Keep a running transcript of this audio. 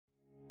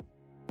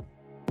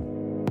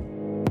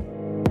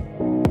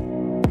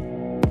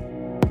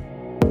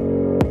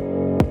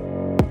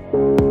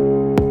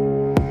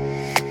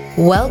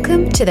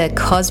Welcome to the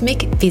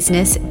Cosmic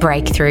Business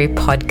Breakthrough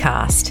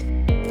Podcast.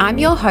 I'm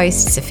your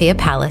host, Sophia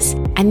Pallas,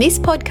 and this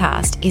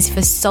podcast is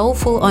for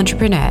soulful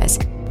entrepreneurs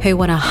who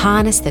want to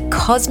harness the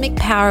cosmic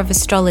power of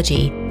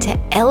astrology to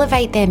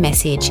elevate their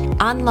message,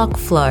 unlock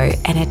flow,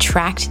 and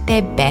attract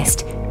their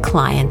best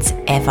clients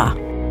ever.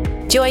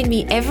 Join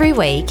me every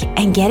week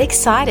and get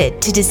excited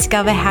to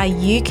discover how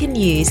you can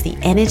use the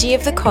energy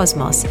of the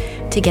cosmos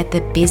to get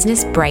the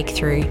business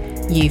breakthrough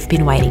you've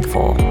been waiting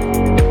for.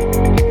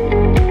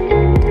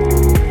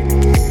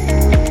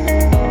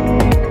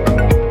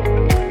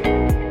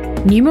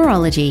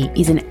 Numerology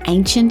is an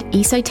ancient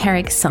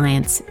esoteric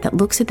science that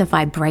looks at the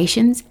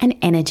vibrations and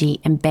energy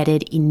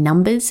embedded in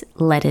numbers,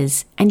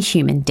 letters, and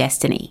human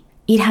destiny.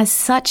 It has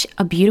such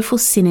a beautiful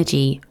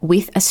synergy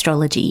with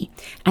astrology,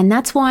 and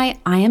that's why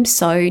I am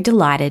so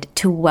delighted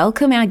to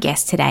welcome our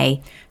guest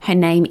today. Her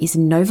name is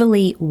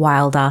Novalee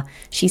Wilder.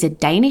 She's a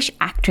Danish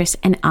actress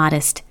and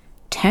artist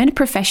turned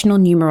professional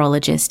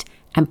numerologist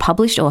and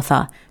published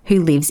author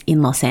who lives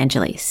in Los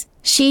Angeles.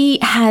 She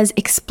has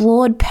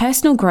explored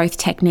personal growth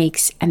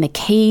techniques and the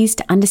keys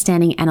to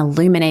understanding and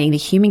illuminating the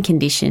human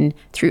condition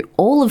through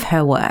all of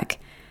her work.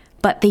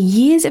 But the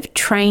years of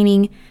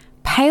training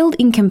paled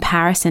in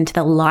comparison to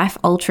the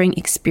life-altering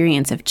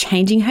experience of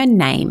changing her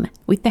name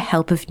with the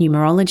help of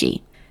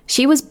numerology.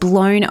 She was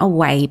blown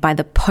away by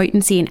the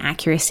potency and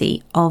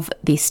accuracy of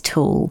this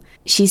tool.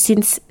 She's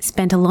since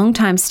spent a long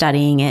time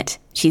studying it.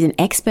 She's an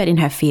expert in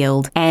her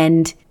field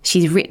and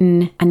she's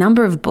written a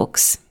number of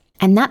books.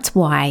 And that's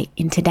why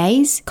in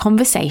today's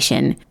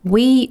conversation,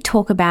 we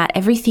talk about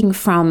everything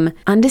from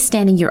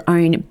understanding your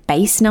own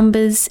base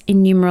numbers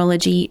in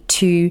numerology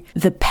to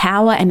the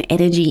power and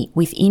energy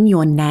within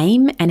your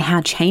name and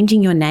how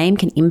changing your name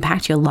can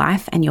impact your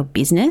life and your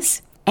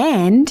business.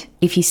 And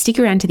if you stick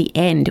around to the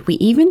end, we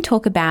even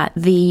talk about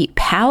the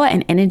power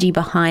and energy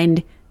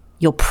behind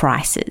your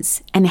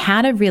prices and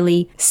how to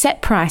really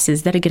set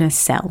prices that are going to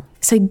sell.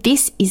 So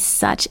this is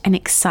such an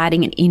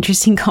exciting and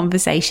interesting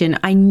conversation.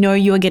 I know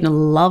you're going to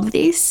love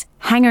this.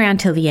 Hang around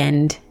till the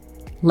end.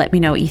 Let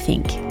me know what you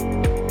think.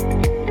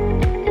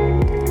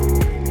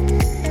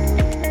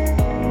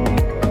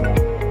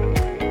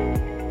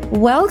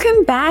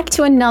 Welcome back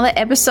to another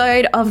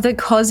episode of the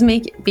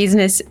Cosmic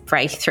Business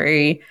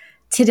Breakthrough.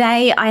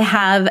 Today, I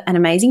have an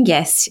amazing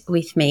guest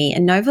with me,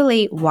 and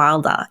Novalee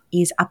Wilder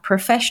is a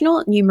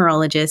professional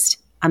numerologist,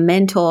 a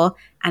mentor,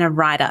 and a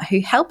writer who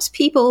helps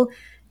people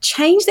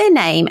change their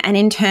name and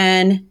in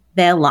turn,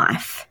 their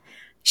life.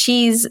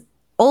 She's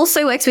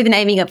also works with the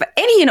naming of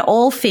any and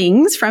all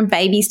things from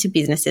babies to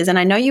businesses, and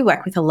I know you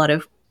work with a lot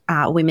of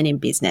women in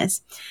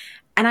business.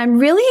 And I'm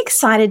really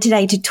excited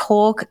today to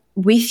talk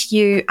with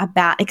you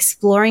about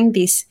exploring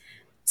this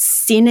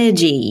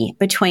synergy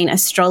between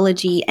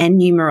astrology and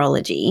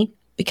numerology,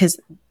 because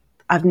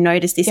I've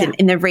noticed this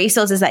in the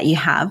resources that you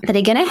have that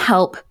are going to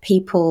help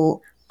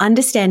people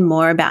understand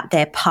more about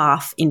their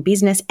path in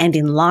business and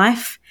in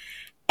life.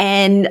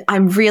 And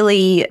I'm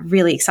really,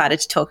 really excited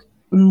to talk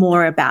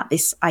more about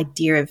this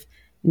idea of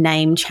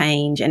name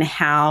change and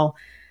how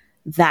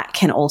that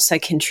can also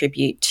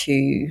contribute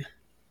to,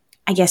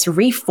 I guess,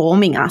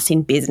 reforming us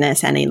in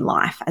business and in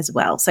life as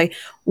well. So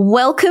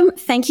welcome.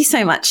 Thank you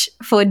so much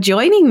for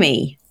joining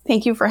me.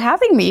 Thank you for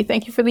having me.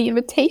 Thank you for the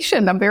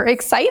invitation. I'm very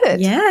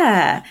excited.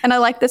 Yeah. And I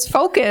like this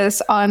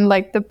focus on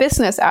like the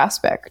business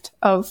aspect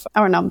of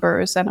our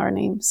numbers and our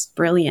names.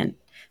 Brilliant.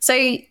 So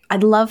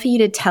I'd love for you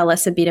to tell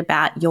us a bit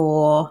about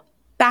your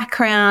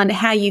background,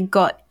 how you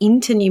got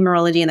into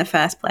numerology in the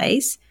first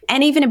place,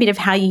 and even a bit of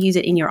how you use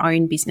it in your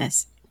own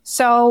business.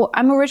 So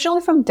I'm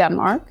originally from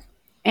Denmark,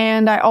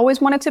 and I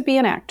always wanted to be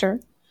an actor,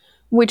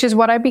 which is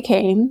what I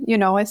became. You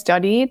know, I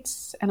studied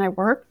and I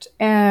worked,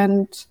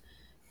 and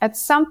at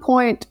some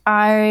point,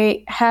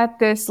 I had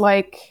this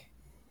like,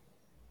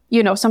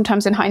 you know,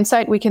 sometimes in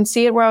hindsight, we can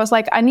see it where I was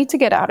like, I need to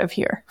get out of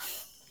here.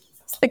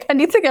 It's like, I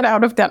need to get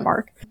out of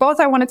Denmark. Both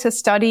I wanted to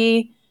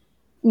study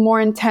more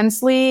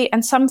intensely,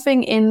 and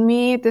something in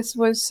me, this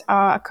was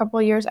a couple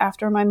of years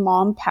after my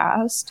mom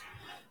passed,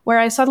 where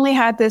I suddenly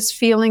had this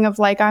feeling of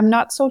like, I'm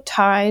not so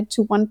tied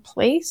to one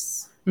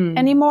place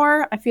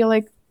anymore. I feel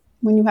like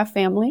when you have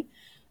family,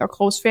 or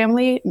close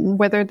family,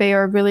 whether they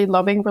are really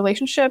loving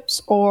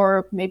relationships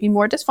or maybe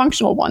more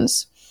dysfunctional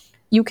ones,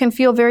 you can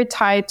feel very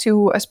tied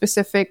to a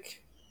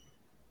specific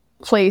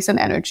place and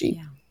energy.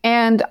 Yeah.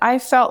 And I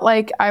felt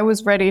like I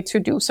was ready to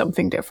do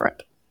something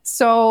different.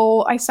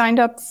 So I signed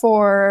up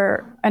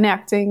for an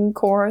acting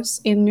course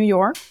in New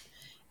York,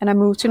 and I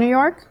moved to New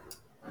York,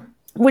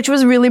 which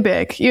was really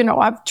big. You know,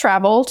 I've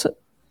traveled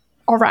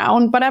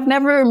around, but I've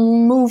never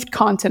moved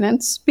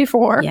continents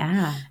before.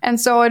 Yeah.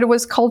 And so it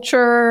was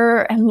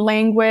culture and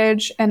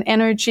language and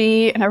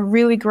energy and a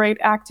really great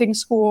acting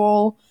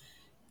school.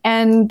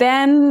 And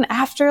then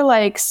after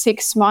like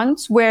 6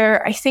 months,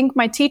 where I think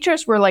my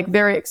teachers were like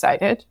very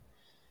excited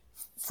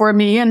for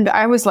me, and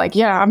I was like,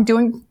 yeah, I'm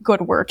doing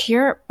good work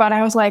here. But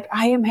I was like,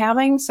 I am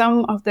having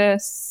some of the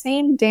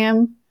same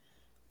damn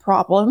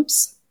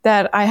problems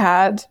that I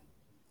had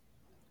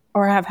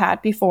or have had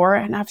before.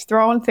 And I've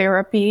thrown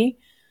therapy.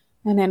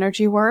 and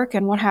energy work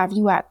and what have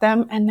you at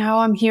them. And now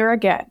I'm here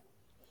again.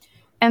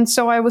 And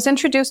so I was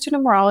introduced to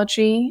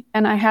numerology,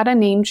 and I had a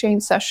name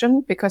change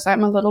session because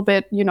I'm a little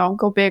bit,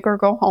 go big or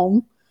go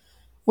home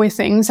with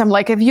things. I'm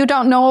like, if you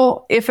don't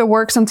know if it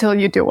works until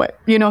you do it,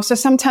 so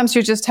sometimes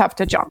you just have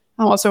to jump.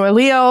 I'm also a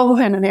Leo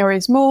and an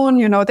Aries moon,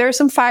 there's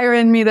some fire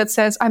in me that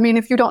says,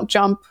 if you don't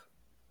jump,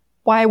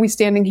 why are we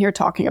standing here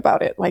talking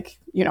about it?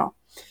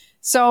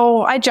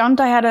 So I jumped.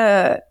 I had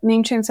a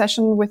name change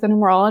session with a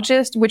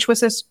numerologist, which was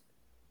this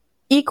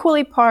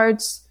equally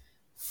parts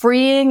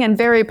freeing and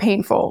very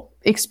painful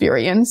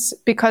experience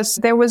because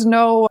there was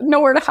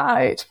nowhere to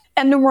hide.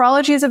 And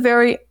numerology is a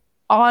very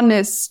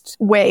honest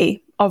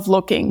way of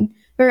looking,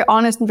 very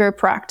honest and very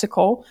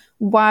practical.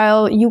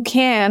 While you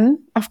can,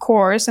 of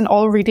course, in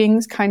all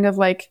readings kind of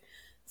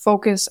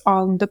focus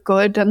on the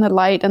good and the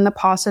light and the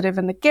positive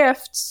and the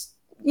gifts,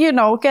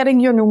 getting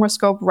your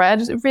numeroscope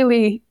read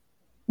really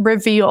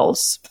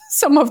reveals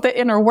some of the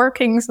inner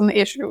workings and the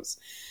issues.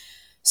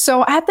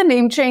 So I had the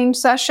name change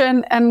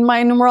session, and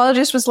my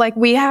numerologist was like,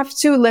 we have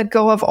to let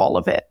go of all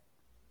of it.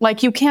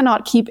 You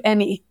cannot keep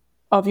any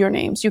of your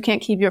names. You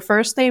can't keep your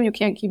first name. You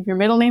can't keep your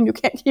middle name. You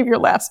can't keep your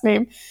last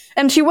name.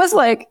 And she was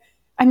like,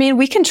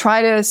 we can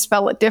try to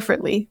spell it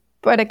differently.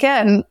 But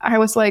again, I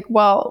was like,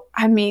 well,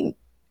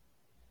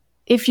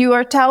 if you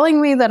are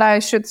telling me that I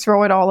should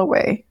throw it all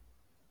away,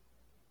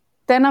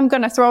 then I'm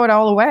going to throw it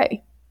all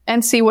away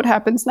and see what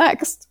happens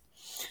next.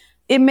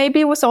 It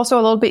maybe was also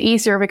a little bit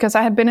easier because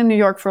I had been in New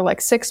York for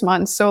 6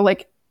 months. So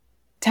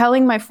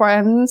telling my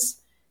friends,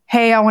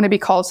 hey, I want to be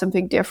called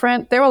something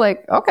different. They were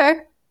like, okay,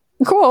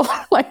 cool.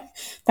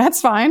 That's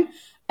fine.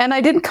 And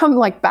I didn't come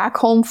back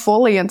home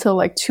fully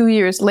until 2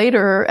 years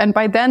later. And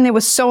by then it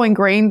was so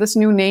ingrained, this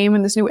new name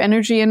and this new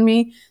energy in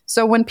me.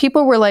 So when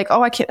people were like,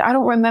 oh, I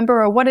don't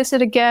remember, or what is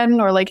it again?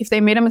 Or if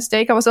they made a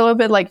mistake, I was a little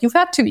bit like, you've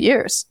had 2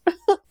 years.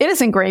 It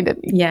is ingrained in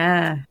me.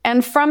 Yeah.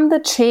 And from the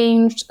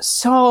change,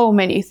 so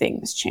many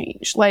things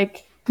changed.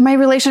 My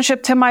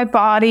relationship to my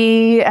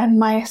body and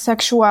my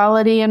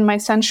sexuality and my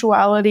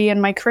sensuality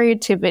and my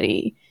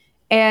creativity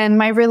and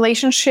my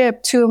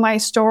relationship to my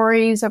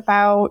stories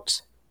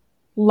about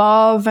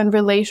love and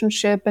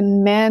relationship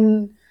and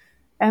men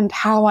and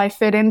how I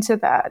fit into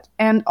that.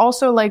 And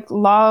also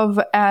love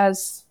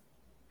as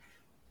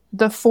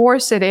the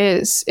force it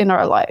is in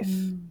our life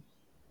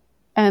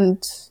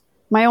and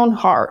my own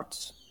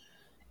heart.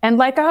 And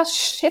a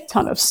shit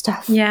ton of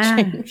stuff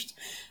changed.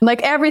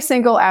 Every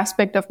single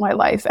aspect of my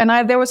life.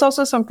 And there was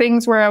also some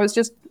things where I was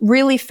just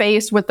really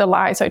faced with the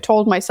lies I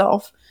told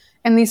myself.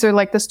 And these are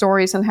the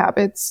stories and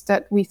habits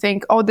that we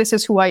think, oh, this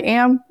is who I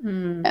am.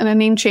 And a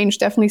name change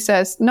definitely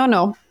says,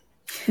 no.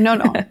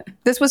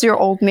 This was your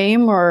old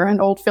name or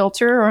an old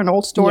filter or an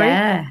old story.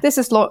 Yeah. This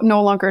is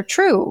no longer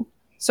true.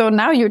 So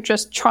now you're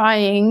just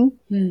trying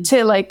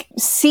to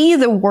see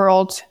the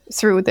world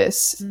through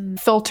this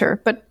filter,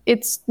 but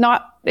it's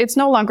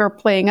no longer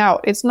playing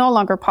out. It's no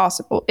longer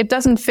possible. It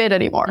doesn't fit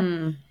anymore.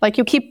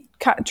 You keep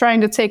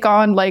trying to take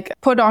on,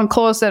 put on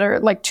clothes that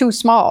are too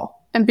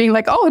small and being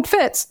oh, it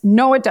fits.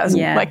 No, it doesn't.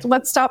 Yeah.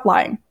 Let's stop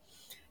lying.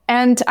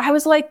 And I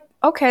was like,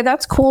 okay,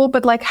 that's cool.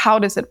 But how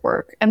does it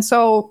work? And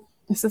so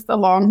this is the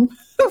long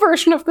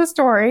version of the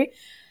story.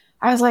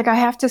 I was like, I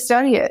have to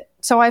study it.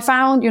 So I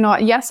found,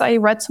 yes, I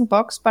read some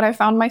books, but I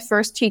found my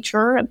first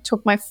teacher and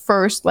took my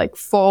first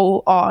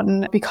full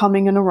on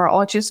becoming a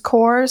numerologist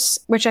course,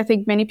 which I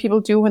think many people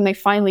do when they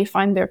finally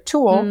find their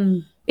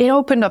tool. It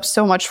opened up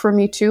so much for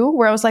me too,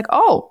 where I was like,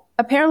 oh,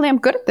 apparently I'm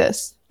good at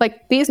this.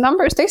 These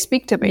numbers, they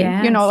speak to me,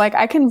 yes.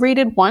 I can read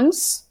it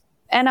once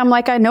and I'm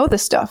I know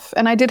this stuff.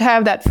 And I did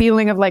have that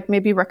feeling of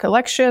maybe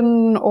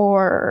recollection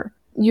or,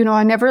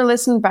 I never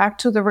listened back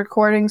to the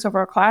recordings of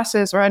our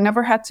classes, or I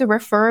never had to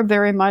refer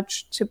very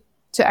much to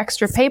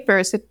extra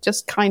papers. It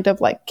just kind of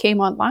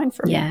came online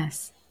for me.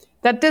 Yes.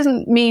 That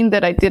doesn't mean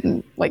that I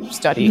didn't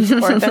study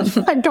or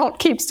that I don't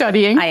keep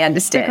studying. I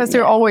understand. Because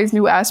there are always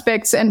new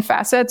aspects and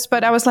facets.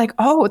 But I was like,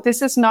 oh,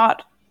 this is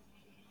not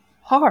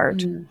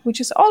hard,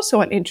 which is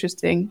also an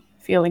interesting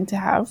feeling to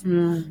have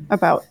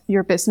about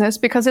your business,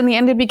 because in the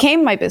end, it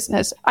became my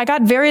business. I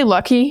got very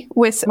lucky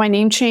with my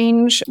name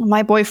change.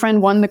 My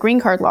boyfriend won the green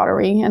card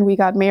lottery and we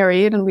got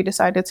married and we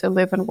decided to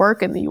live and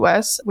work in the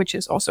US, which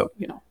is also,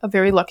 a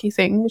very lucky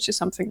thing, which is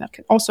something that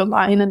can also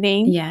lie in a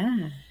name.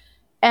 Yeah.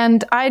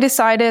 And I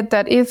decided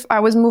that if I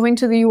was moving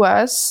to the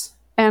US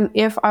and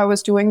if I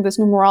was doing this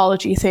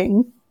numerology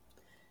thing,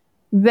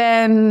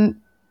 then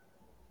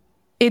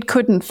it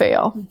couldn't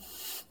fail.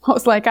 I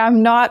was like,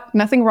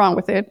 nothing wrong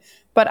with it.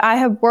 But I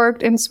have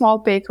worked in small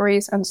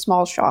bakeries and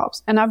small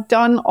shops, and I've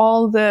done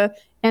all the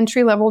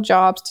entry-level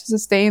jobs to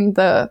sustain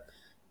the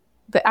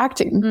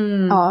acting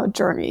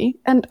journey,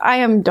 and I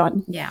am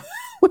done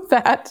with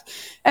that.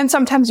 And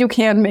sometimes you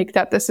can make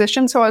that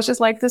decision. So I was just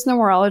like, this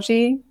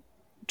numerology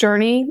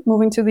journey,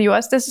 moving to the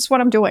US, this is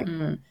what I'm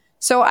doing.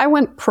 So I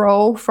went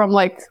pro from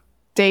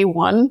day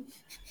one.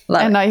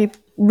 And I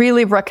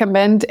really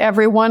recommend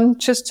everyone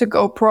just to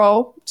go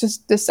pro,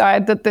 just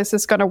decide that this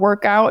is going to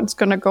work out. It's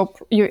going to go.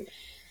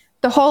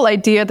 The whole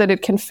idea that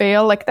it can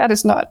fail, that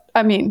is not,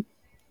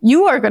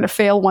 you are going to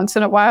fail once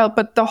in a while,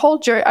 but the whole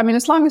journey, I mean,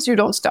 as long as you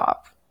don't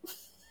stop,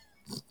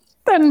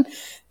 then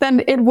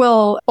it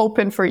will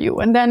open for you.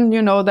 And then,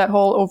 that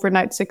whole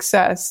overnight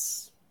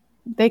success,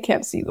 they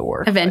can't see the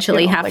work.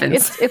 Eventually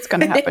happens. Like it's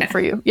going to happen for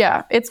you.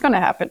 Yeah, it's going to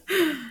happen.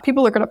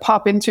 People are going to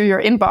pop into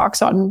your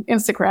inbox on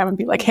Instagram and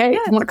be like, hey,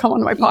 you want to come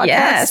on my podcast?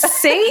 Yes,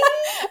 see?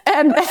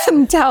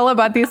 and tell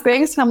about these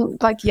things. And I'm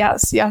like,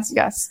 yes.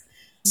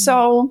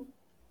 So,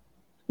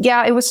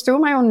 yeah, it was through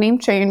my own name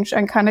change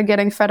and kind of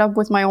getting fed up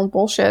with my own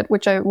bullshit,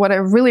 what I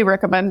really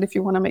recommend if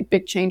you want to make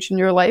big change in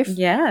your life.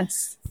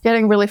 Yes.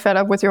 Getting really fed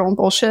up with your own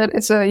bullshit.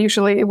 It's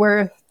usually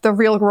where the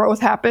real growth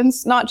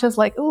happens. Not just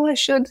like, oh, I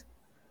should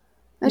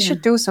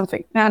do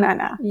something.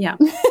 No. Yeah.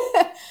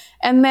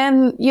 And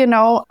then,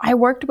 I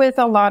worked with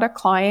a lot of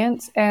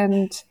clients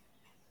and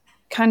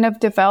kind of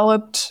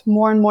developed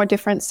more and more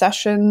different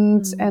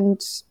sessions.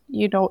 And,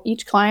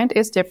 each client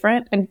is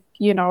different. And,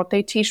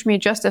 they teach me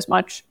just as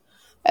much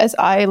as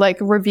I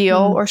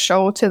reveal or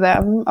show to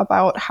them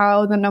about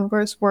how the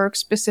numbers work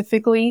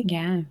specifically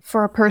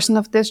for a person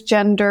of this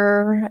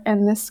gender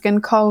and this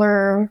skin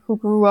color who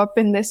grew up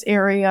in this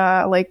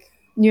area.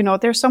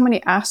 There's so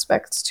many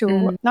aspects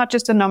to not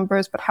just the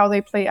numbers, but how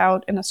they play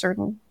out in a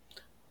certain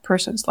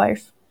person's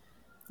life.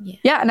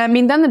 Yeah. And I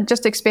mean, then it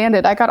just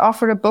expanded. I got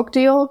offered a book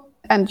deal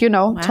and,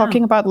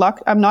 talking about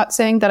luck, I'm not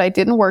saying that I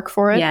didn't work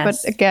for it.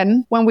 Yes. But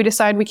again, when we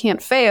decide we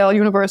can't fail,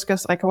 universe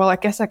goes like, well, I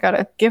guess I got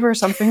to give her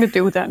something to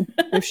do then.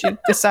 If she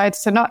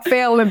decides to not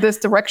fail in this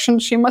direction,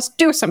 she must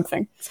do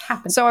something.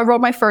 So I wrote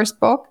my first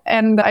book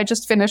and I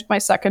just finished my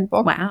second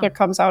book. Wow. That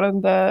comes out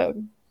in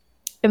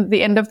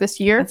the end of this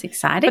year. That's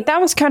exciting. But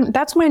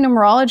that's my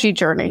numerology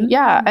journey. Mm-hmm.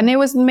 Yeah. And it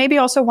was maybe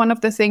also one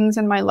of the things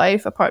in my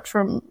life, apart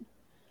from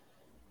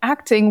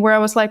acting, where I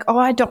was like, oh,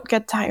 I don't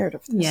get tired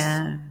of this.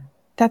 Yeah.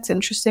 That's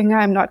interesting.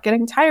 I'm not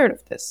getting tired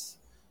of this.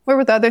 Where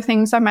with other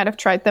things, I might have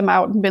tried them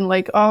out and been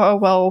like, oh,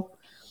 well,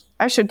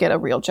 I should get a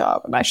real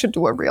job and I should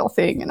do a real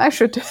thing and I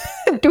should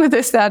do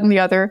this, that, and the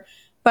other.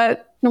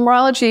 But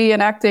numerology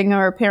and acting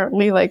are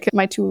apparently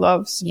my two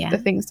loves, the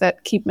things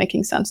that keep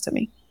making sense to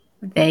me.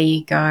 There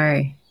you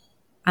go.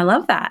 I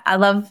love that. I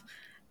love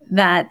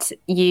that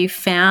you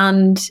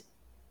found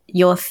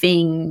your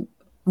thing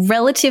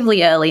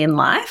relatively early in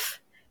life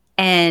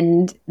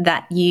and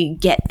that you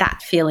get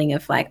that feeling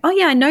of like, oh,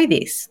 yeah, I know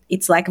this.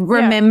 It's like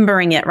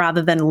remembering it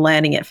rather than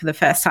learning it for the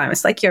first time.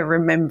 It's like you're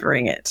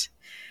remembering it.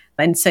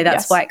 And so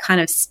that's why it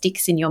kind of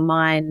sticks in your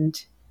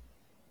mind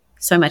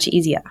so much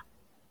easier.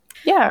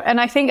 Yeah. And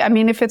I think,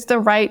 if it's the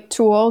right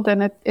tool,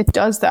 then it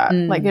does that.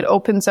 It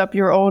opens up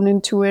your own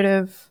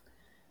intuitive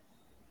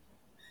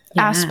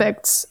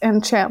aspects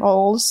and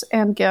channels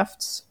and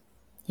gifts.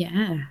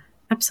 Yeah,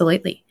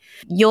 absolutely.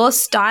 Your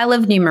style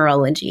of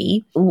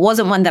numerology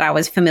wasn't one that I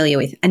was familiar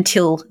with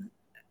until,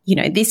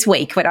 this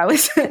week when I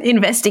was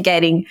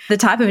investigating the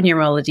type of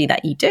numerology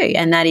that you do,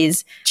 and that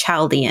is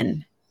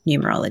Chaldean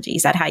numerology.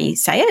 Is that how you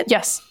say it?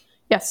 Yes.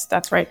 Yes,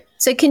 that's right.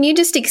 So can you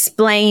just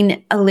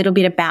explain a little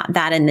bit about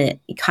that and the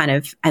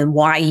and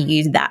why you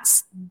use that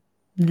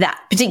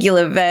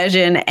particular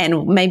version,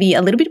 and maybe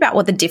a little bit about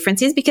what the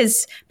difference is?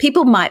 Because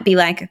people might be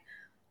like,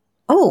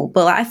 oh,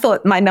 well, I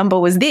thought my number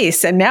was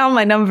this and now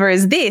my number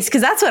is this.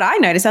 Because that's what I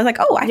noticed. I was like,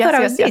 oh, I thought I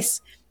was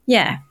this.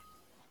 Yeah.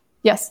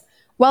 Yes.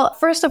 Well,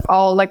 first of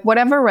all,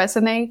 whatever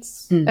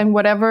resonates and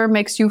whatever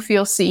makes you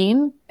feel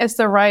seen is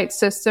the right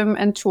system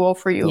and tool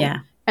for you. Yeah.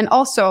 And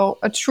also,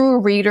 a true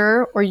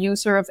reader or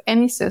user of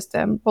any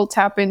system will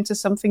tap into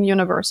something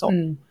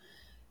universal.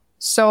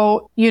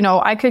 So,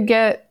 I could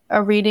get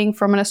a reading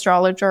from an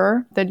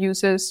astrologer that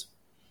uses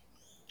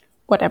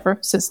whatever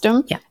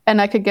system. Yeah.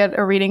 And I could get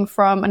a reading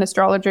from an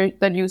astrologer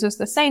that uses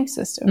the same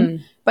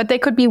system. But they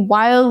could be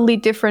wildly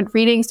different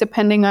readings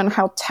depending on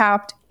how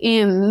tapped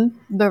in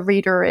the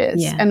reader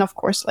is. Yeah. And of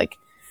course,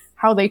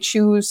 how they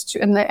choose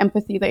to, and the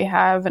empathy they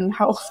have and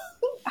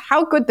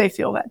how good they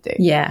feel that day.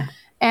 Yeah.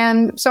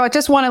 And so I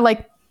just want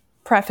to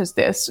preface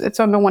this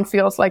so no one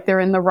feels like they're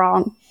in the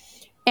wrong.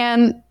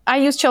 And I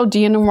use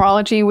Chaldean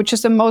numerology, which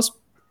is the most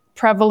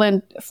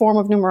prevalent form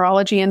of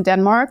numerology in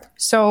Denmark.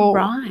 So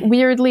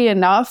weirdly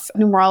enough,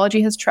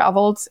 numerology has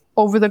traveled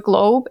over the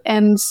globe,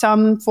 and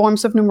some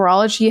forms of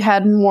numerology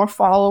had more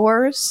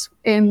followers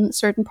in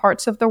certain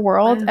parts of the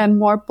world, and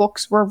more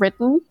books were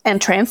written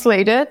and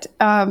translated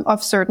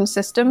of certain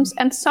systems.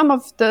 And some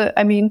of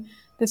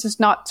this is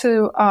not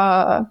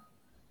to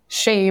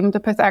shame the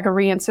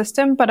Pythagorean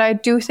system, but I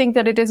do think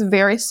that it is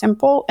very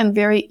simple and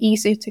very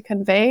easy to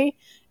convey.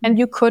 And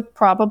you could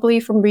probably,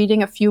 from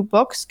reading a few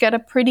books, get a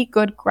pretty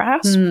good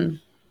grasp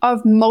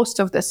of most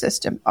of the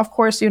system. Of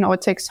course,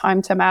 it takes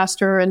time to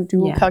master and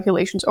do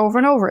calculations over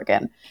and over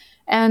again.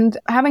 And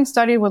having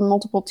studied with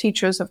multiple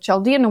teachers of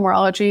Chaldean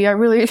numerology, I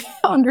really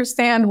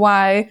understand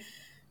why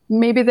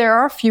maybe there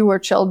are fewer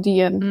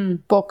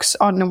Chaldean books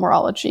on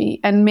numerology.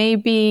 And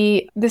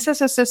maybe this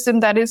is a system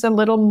that is a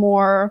little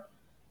more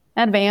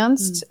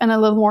advanced and a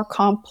little more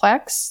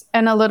complex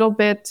and a little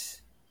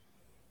bit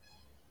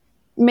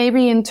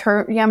maybe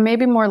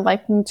maybe more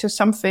likened to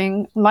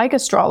something like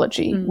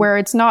astrology, where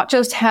it's not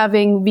just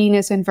having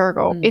Venus in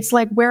Virgo. It's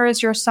like, where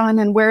is your sun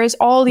and where is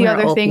all the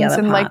other things,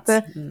 and like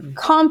the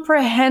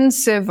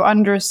comprehensive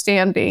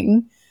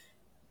understanding,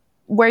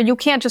 where you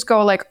can't just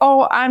go like,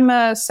 oh, I'm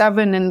a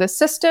 7 in the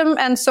system,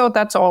 and so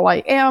that's all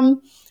I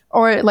am.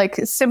 Or like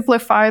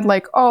simplified,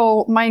 like,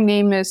 oh, my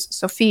name is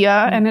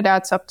Sophia and it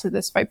adds up to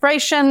this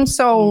vibration.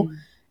 So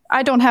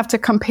I don't have to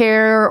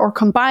compare or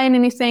combine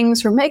any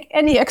things or make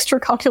any extra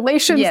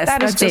calculations. Yes,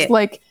 that is just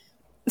like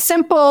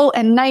simple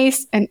and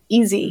nice and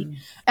easy.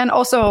 And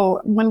also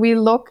when we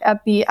look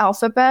at the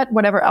alphabet,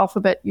 whatever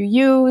alphabet you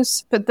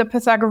use, but the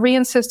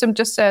Pythagorean system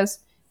just says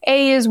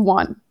A is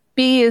 1,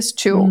 B is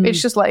 2.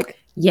 It's just like,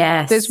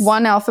 this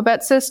one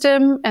alphabet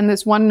system and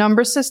this one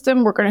number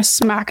system, we're going to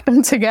smack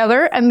them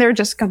together and they're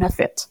just going to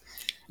fit.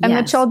 And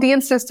the Chaldean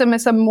system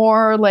is a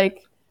more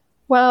like,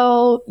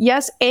 well,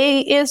 yes, A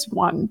is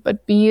 1,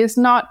 but B is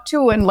not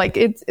 2. And like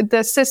it's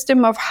the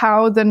system of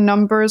how the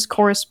numbers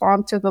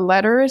correspond to the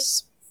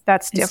letters,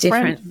 that's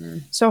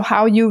different. So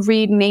how you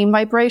read name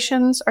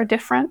vibrations are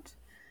different.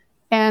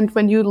 And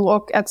when you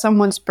look at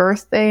someone's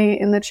birthday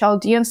in the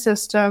Chaldean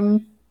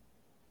system,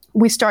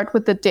 we start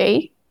with the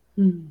day.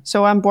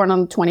 So I'm born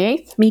on the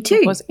 28th. Me too.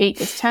 It was 8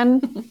 is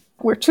 10.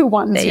 We're 2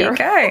 ones here.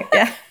 There you go.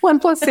 Yeah. 1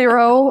 plus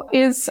 0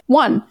 is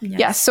 1.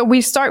 Yes. So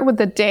we start with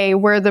the day,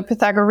 where the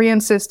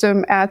Pythagorean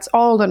system adds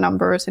all the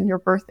numbers in your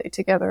birthday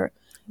together.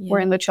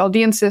 Where in the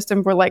Chaldean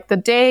system, we're like the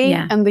day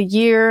and the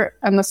year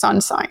and the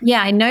sun sign.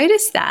 Yeah, I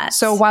noticed that.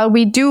 So while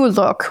we do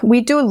look,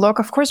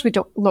 of course we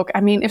don't look.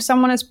 I mean, if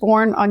someone is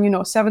born on,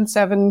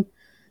 7/7,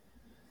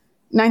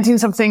 19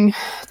 something,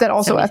 that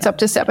also adds up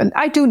to 7.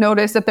 I do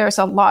notice that there's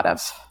a lot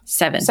of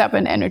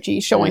 7 energy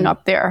showing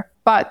up there.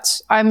 But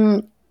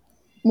I'm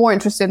more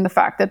interested in the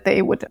fact that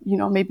they would,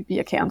 maybe be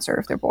a Cancer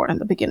if they're born in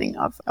the beginning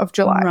of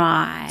July.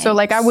 Right. So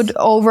like I would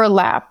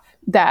overlap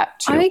that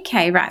too.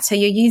 Okay, right. So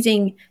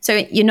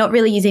you're not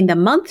really using the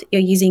month.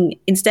 You're using,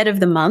 instead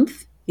of the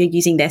month, you're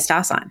using their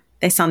star sign,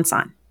 their sun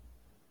sign.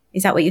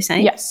 Is that what you're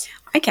saying? Yes.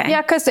 Okay.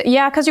 Yeah,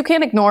 because you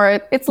can't ignore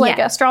it. It's like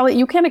astrology.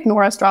 You can't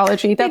ignore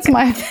astrology. That's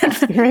my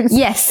experience.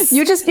 Yes.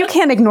 You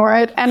can't ignore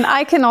it. And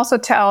I can also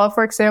tell,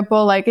 for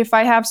example, like if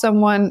I have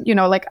someone,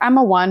 like I'm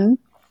a 1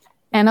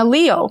 and a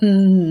Leo.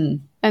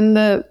 And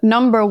the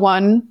number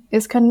 1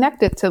 is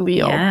connected to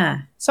Leo. Yeah.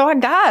 So I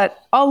got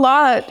a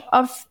lot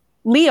of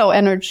Leo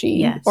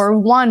energy or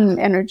 1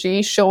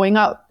 energy showing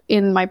up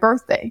in my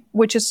birthday,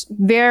 which is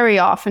very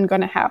often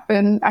going to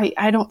happen.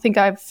 I don't think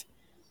I've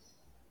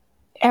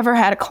ever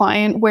had a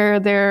client where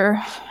their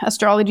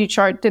astrology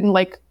chart didn't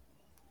like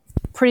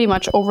pretty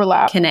much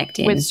overlap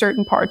connecting with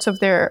certain parts of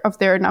their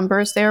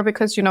numbers there,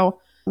 because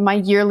my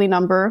yearly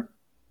number,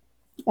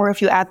 or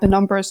if you add the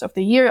numbers of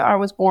the year I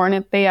was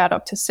born, they add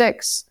up to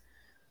 6,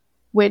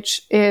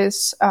 which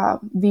is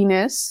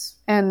Venus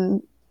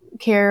and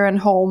care and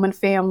home and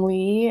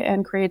family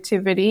and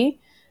creativity,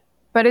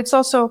 but it's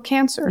also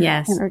Cancer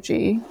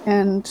energy,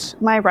 and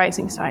my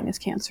rising sign is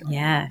Cancer.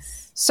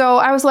 Yes. So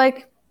I was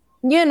like,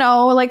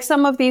 like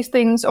some of these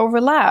things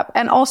overlap.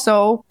 And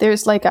also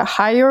there's like a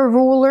higher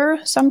ruler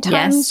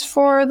sometimes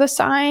for the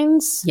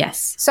signs.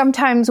 Yes.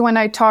 Sometimes when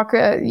I talk,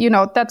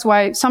 that's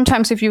why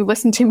sometimes if you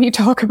listen to me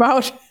talk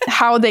about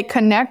how they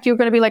connect, you're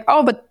going to be like,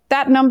 oh, but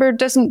that number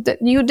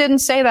you didn't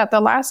say that the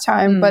last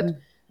time. But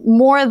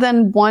more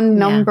than one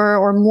number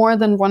or more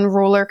than one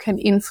ruler can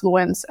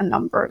influence a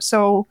number.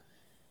 So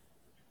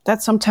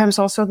that's sometimes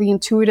also the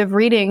intuitive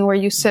reading, where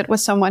you sit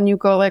with someone, you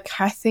go like,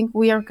 I think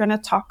we are going to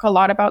talk a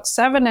lot about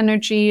 7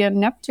 energy and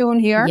Neptune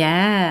here.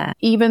 Yeah.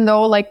 Even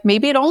though like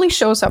maybe it only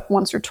shows up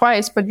once or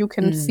twice, but you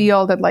can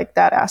feel that like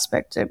that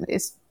aspect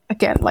is,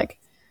 again, like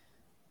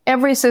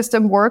every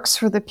system works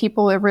for the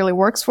people it really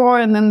works for.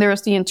 And then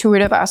there's the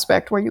intuitive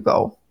aspect where you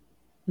go,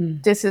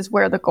 this is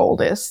where the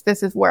gold is.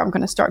 This is where I'm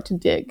going to start to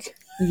dig.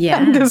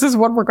 Yeah. And this is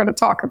what we're going to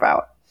talk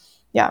about.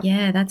 Yeah.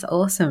 Yeah, that's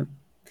awesome.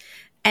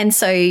 And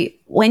so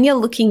when you're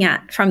looking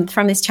at, from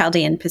this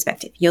Chaldean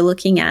perspective, you're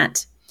looking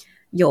at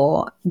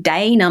your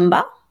day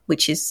number,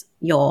 which is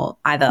your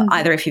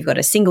either if you've got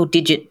a single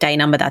digit day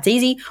number, that's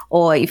easy,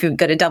 or if you've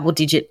got a double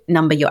digit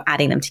number, you're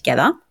adding them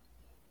together.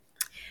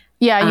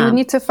 Yeah, you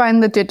need to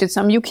find the digit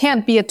sum. You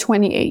can't be a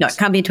 28. No, it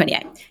can't be a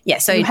 28. Yeah,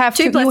 so you have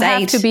 2 to, plus you 8,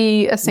 have to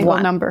be a single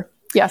number.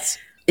 Yes.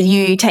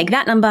 You take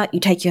that number, you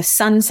take your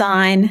sun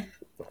sign,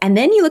 and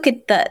then you look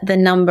at the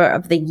number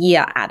of the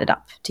year added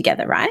up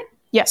together, right?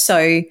 Yes.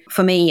 So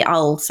for me,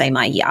 I'll say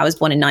my year. I was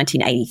born in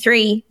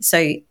 1983.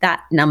 So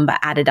that number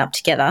added up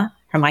together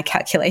from my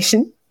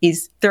calculation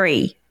is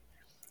 3,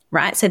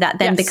 right? So that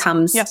then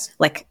becomes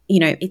like,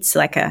 it's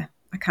like I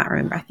can't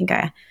remember. I think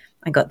I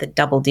got the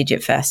double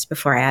digit first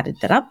before I added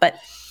that up. But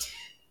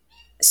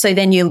so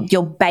then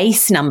your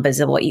base numbers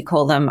are what you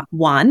call them.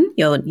 1,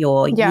 your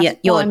year,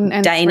 your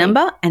day 3.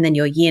 number, and then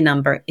your year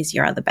number is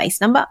your other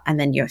base number, and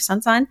then your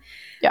sun sign.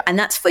 Yeah. And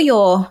that's for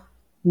your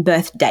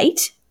birth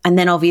date. And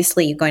then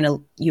obviously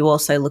you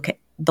also look at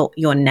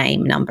your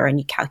name number and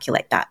you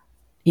calculate that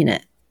in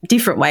a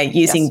different way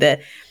using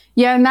the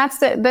Yeah, and that's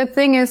the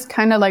thing is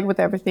kind of like with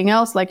everything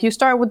else, like you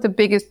start with the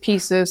biggest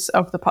pieces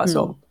of the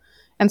puzzle.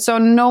 And so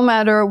no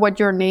matter what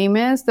your name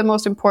is, the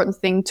most important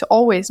thing to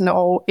always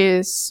know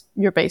is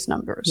your base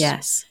numbers.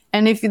 Yes.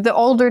 And if the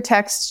older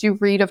texts you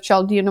read of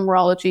Chaldean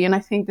numerology, and I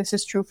think this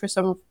is true for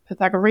some of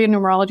Pythagorean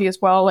numerology as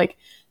well, like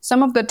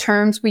some of the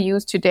terms we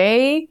use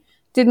today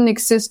didn't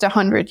exist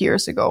 100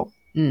 years ago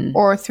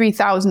or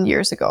 3,000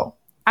 years ago.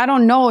 I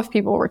don't know if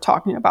people were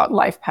talking about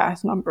life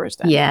path numbers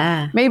then.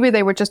 Yeah. Maybe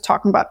they were just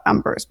talking about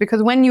numbers,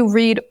 because when you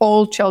read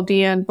old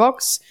Chaldean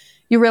books,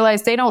 you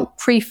realize they don't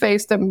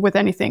preface them with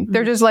anything.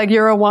 They're just like,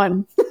 you're a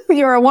 1.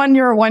 You're a 1,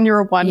 you're a 1, you're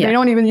a 1. Yeah. They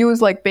don't even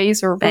use like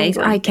base or base.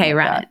 Okay,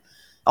 right.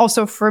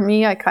 Also, for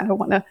me, I kind of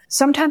want to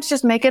sometimes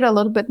just make it a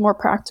little bit more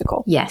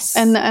practical. Yes.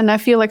 And I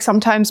feel like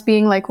sometimes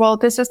being like, well,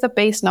 this is the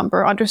base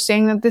number,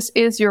 understanding that this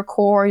is your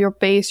core, your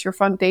base, your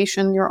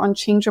foundation, your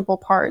unchangeable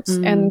parts,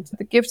 and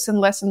the gifts and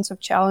lessons of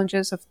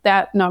challenges of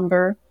that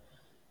number,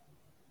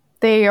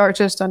 they are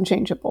just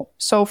unchangeable.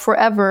 So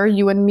forever,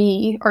 you and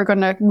me are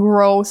going to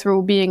grow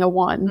through being a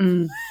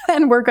 1.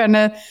 And we're going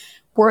to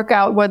work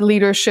out what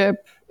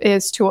leadership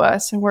is to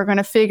us. And we're going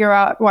to figure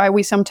out why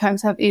we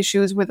sometimes have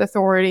issues with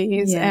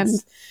authorities. Yes.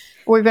 And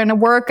we're going to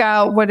work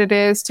out what it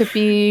is to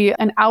be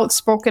an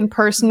outspoken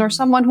person or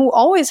someone who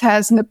always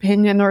has an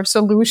opinion or a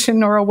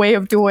solution or a way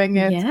of doing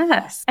it.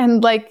 Yes.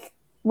 And like,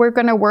 we're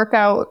going to work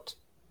out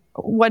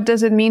what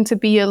does it mean to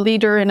be a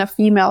leader in a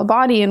female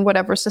body in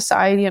whatever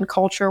society and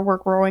culture we're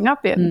growing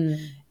up in.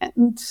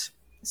 And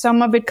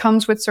some of it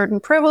comes with certain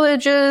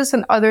privileges,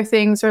 and other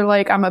things are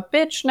like, I'm a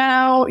bitch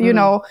now, you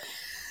know.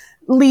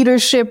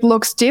 Leadership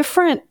looks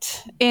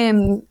different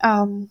in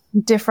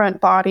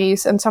different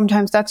bodies. And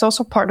sometimes that's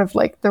also part of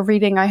like the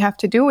reading I have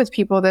to do with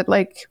people, that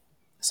like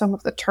some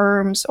of the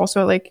terms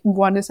also, like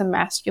 1 is a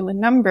masculine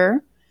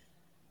number.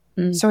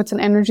 So it's an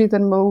energy that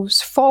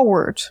moves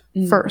forward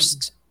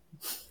first.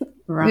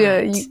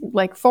 Right. Yeah,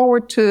 like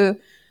forward to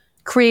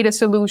create a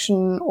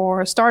solution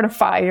or start a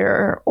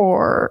fire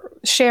or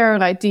share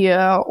an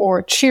idea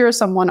or cheer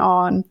someone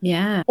on.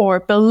 Yeah. Or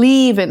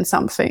believe in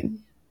something.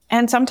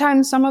 And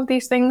sometimes some of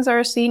these things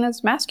are seen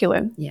as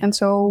masculine. Yeah. And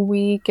so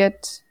we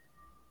get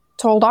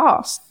told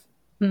off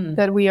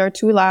that we are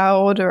too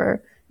loud,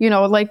 or, you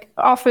know, like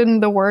often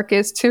the work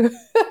is to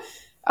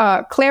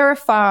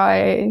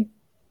clarify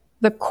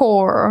the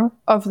core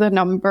of the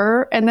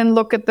number and then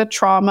look at the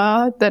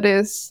trauma that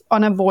is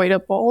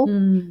unavoidable.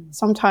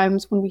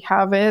 Sometimes when we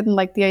have it, and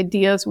like the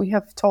ideas we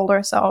have told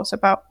ourselves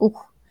about,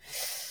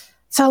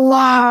 it's a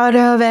lot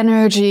of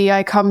energy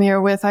I come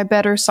here with. I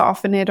better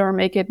soften it or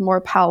make it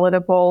more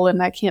palatable.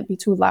 And I can't be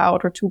too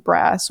loud or too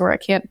brass, or I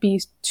can't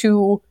be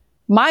too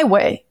my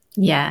way.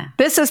 Yeah.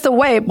 This is the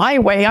way, my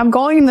way. I'm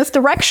going in this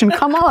direction.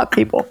 Come on,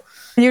 people.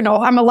 You know,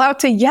 I'm allowed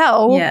to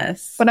yell,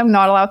 yes, but I'm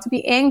not allowed to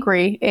be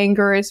angry.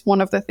 Anger is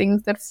one of the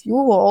things that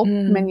fuel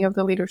many of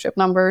the leadership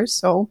numbers.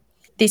 So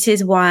this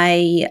is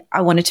why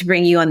I wanted to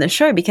bring you on the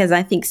show, because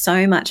I think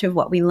so much of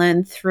what we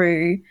learn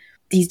through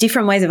these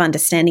different ways of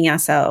understanding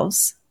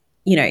ourselves,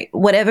 you know,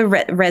 whatever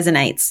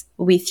resonates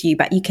with you,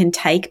 but you can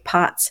take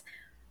parts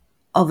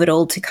of it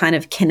all to kind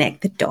of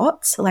connect the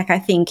dots. Like, I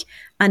think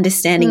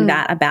understanding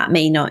that about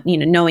me, not, you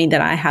know, knowing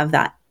that I have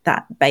that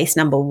base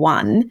number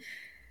 1,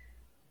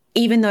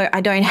 even though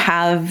I don't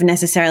have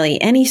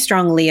necessarily any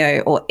strong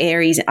Leo or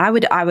Aries, I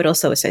would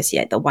also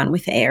associate the 1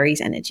 with Aries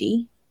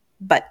energy,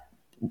 but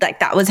like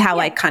that was how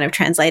I kind of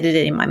translated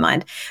it in my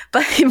mind,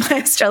 but in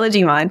my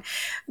astrology mind.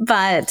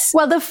 But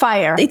well, the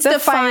fire, it's the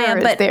fire,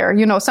 is but there,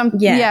 you know,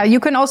 you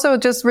can also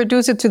just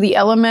reduce it to the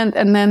element,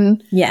 and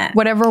then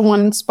whatever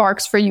one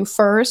sparks for you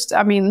first.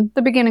 I mean,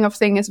 the beginning of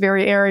thing is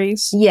very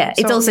Aries. Yeah.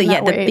 It's also,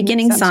 the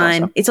beginning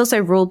sign. Also. It's also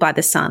ruled by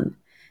the sun.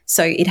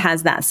 So it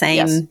has that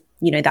same,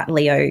 you know, that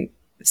Leo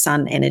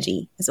sun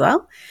energy as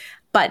well.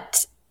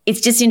 But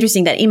it's just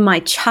interesting that in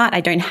my chart,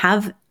 I don't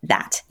have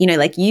that. You know,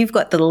 like you've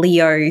got the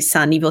Leo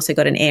sun, you've also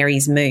got an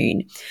Aries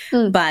moon,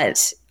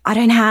 but I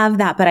don't have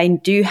that. But I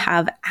do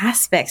have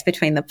aspects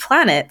between the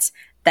planets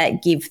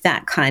that give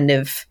that kind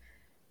of,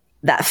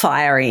 that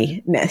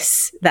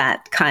fieriness,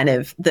 that kind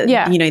of,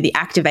 you know, the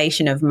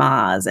activation of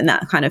Mars and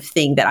that kind of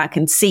thing that I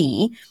can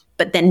see.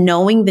 But then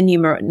knowing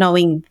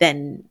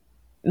then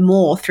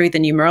more through the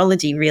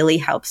numerology really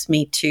helps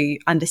me to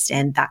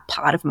understand that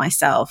part of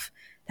myself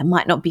that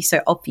might not be so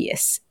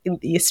obvious in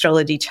the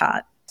astrology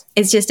chart.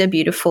 It's just a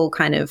beautiful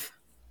kind of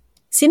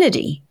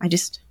synergy. I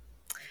just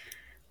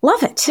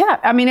love it. Yeah.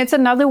 I mean, it's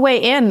another way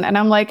in. And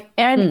I'm like,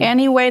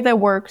 any way that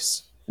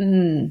works,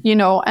 you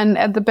know,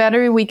 and the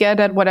better we get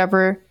at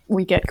whatever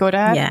we get good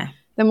at,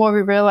 the more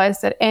we realize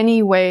that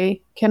any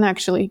way can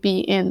actually be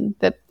in.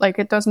 That, like,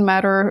 it doesn't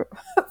matter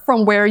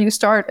from where you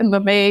start in the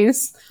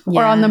maze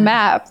or on the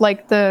map.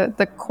 Like,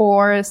 the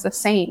core is the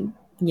same.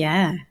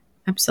 Yeah,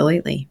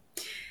 absolutely.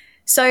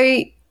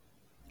 So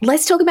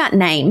let's talk about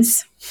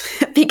names,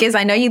 because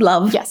I know you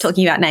love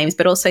talking about names,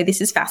 but also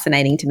this is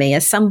fascinating to me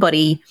as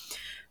somebody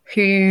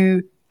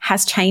who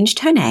has changed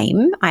her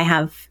name.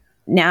 I'm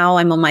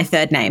on my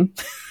 3rd name.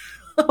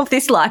 of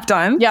this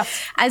lifetime.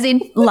 Yes. As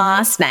in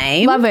last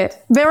name. Love it.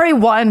 Very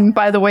one,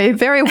 by the way.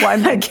 Very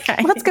one.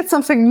 Okay. Let's get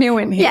something new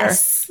in here.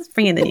 Yes.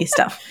 Bring in the new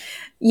stuff.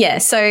 Yeah.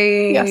 So,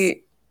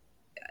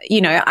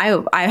 you know,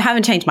 I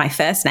haven't changed my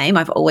first name.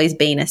 I've always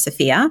been a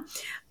Sophia,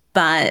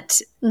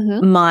 but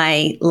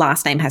my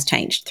last name has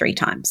changed 3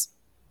 times.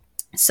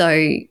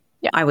 So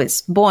I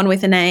was born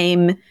with a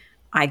name.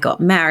 I got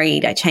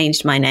married. I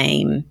changed my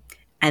name.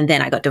 And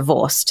then I got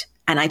divorced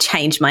and I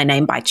changed my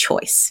name by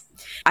choice.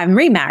 I'm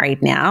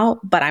remarried now,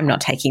 but I'm not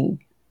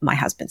taking my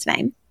husband's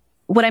name.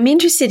 What I'm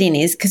interested in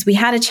is, because we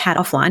had a chat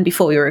offline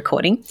before we were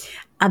recording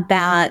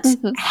about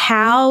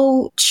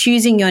how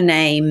choosing your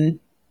name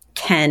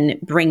can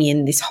bring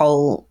in this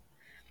whole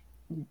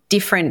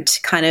different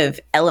kind of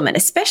element,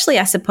 especially,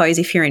 I suppose,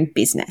 if you're in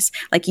business.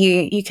 Like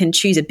you can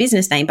choose a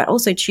business name, but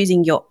also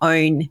choosing your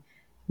own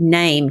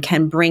name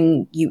can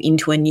bring you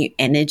into a new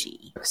energy.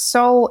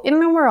 So in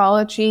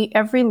numerology,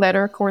 every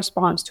letter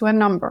corresponds to a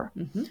number.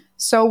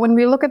 So when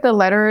we look at the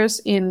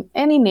letters in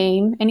any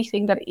name,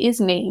 anything that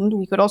is named,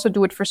 we could also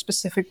do it for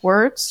specific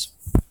words,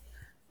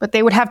 but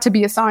they would have to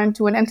be assigned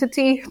to an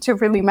entity to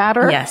really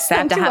matter. Yes, they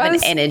have to have an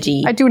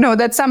energy. I do know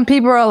that some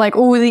people are like,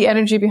 oh, the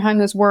energy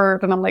behind this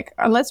word. And I'm like,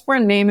 unless we're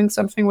naming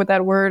something with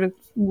that word, it's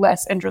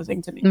less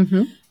interesting to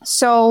me.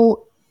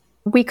 So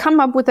we come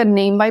up with a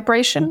name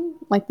vibration,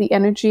 like the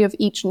energy of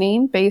each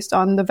name based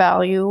on the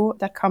value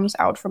that comes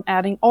out from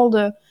adding all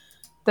the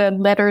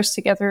letters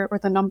together or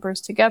the numbers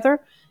together.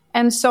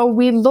 And so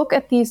we look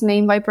at these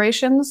name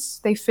vibrations.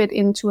 They fit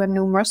into a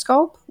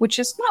numeroscope, which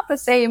is not the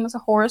same as a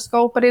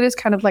horoscope, but it is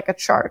kind of like a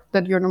chart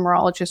that your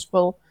numerologist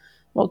will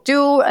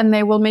do. And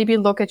they will maybe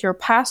look at your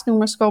past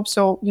numeroscope.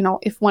 So, you know,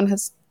 if one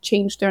has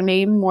changed their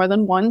name more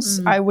than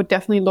once, I would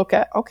definitely look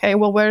at, okay,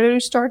 well, where did you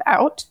start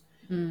out?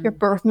 Your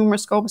birth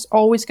numeroscope is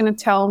always going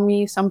to tell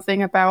me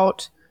something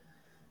about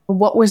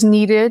what was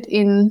needed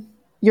in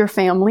your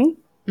family,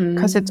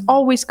 because it's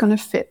always going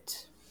to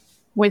fit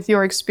with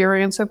your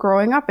experience of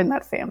growing up in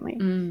that family.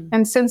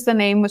 And since the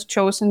name was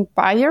chosen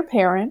by your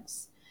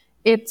parents,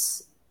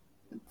 it's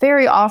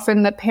very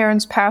often that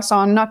parents pass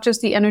on not just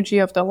the energy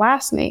of the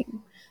last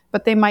name,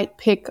 but they might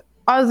pick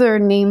other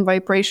name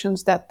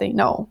vibrations that they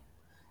know.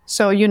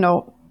 So, you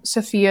know,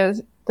 Sophia,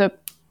 the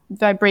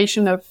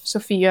vibration of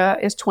Sophia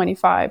is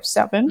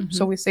 25/7.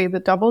 So we say the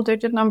double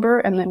digit number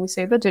and then we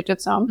say the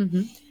digit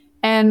sum.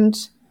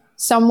 And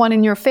someone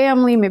in your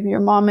family, maybe your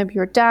mom, maybe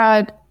your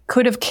dad,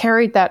 could have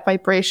carried that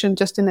vibration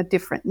just in a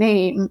different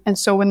name. And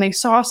so when they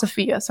saw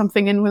Sophia,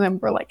 something in them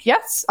were like,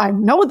 yes, I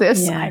know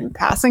this. I'm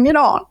passing it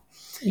on.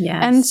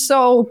 And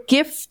so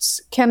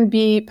gifts can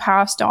be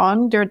passed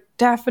on. There are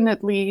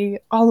definitely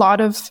a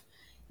lot of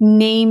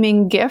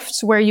naming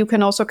gifts where you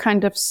can also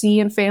kind of see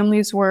in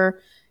families where,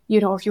 you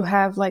know, if you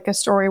have like a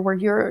story where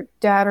your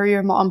dad or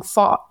your mom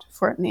fought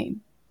for a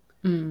name,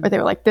 or they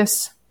were like,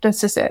 this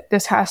is it.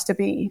 This has to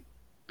be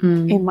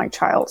in my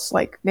child's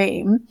like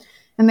name.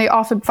 And they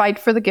often fight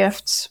for the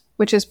gifts,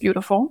 which is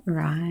beautiful.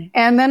 Right.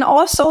 And then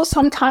also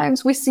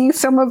sometimes we see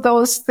some of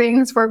those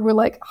things where we're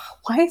like, oh,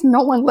 why is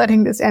no one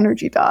letting this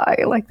energy die?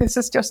 Like, this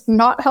is just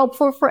not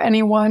helpful for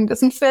anyone,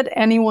 doesn't fit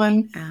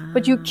anyone.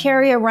 But you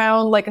carry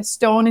around like a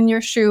stone in your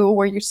shoe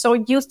where you're so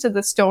used to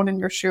the stone in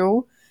your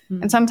shoe.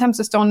 And sometimes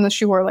the stone in the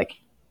shoe are like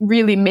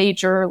really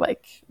major,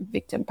 like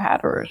victim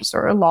patterns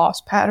or loss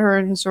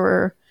patterns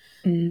or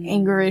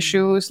anger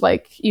issues,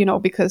 like, you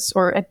know,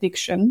 or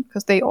addiction,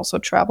 because they also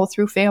travel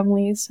through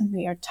families and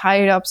they are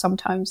tied up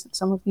sometimes in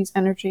some of these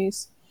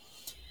energies.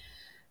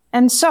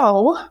 And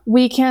so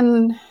we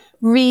can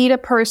read a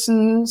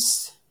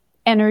person's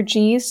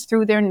energies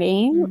through their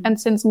name.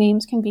 And since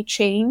names can be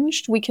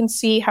changed, we can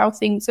see how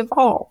things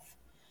evolve.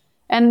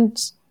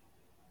 And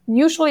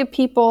usually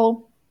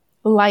people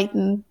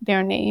lighten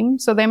their name.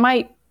 So they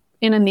might,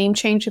 in a name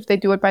change, if they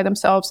do it by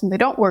themselves and they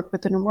don't work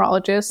with the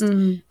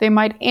numerologist, they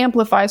might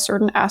amplify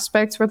certain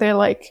aspects where they're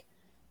like,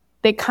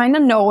 they kind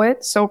of know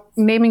it. So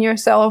naming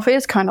yourself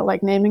is kind of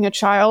like naming a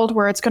child,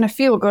 where it's going to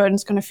feel good and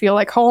it's going to feel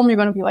like home. You're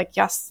going to be like,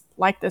 yes,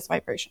 like this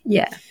vibration.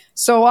 Yeah.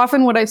 So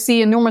often what I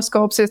see in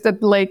numeroscopes is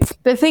that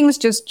like the things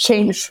just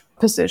change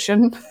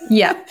position.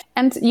 Yeah.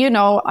 And, you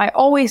know, I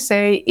always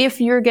say, if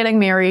you're getting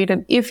married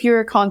and if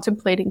you're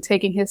contemplating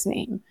taking his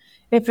name,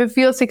 if it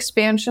feels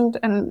expansion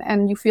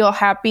and you feel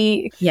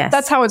happy,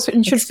 that's how it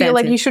should feel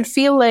like. You should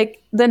feel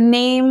like the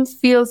name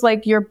feels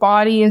like your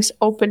body is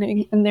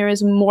opening and there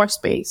is more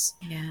space.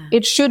 Yeah.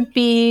 It should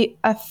be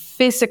a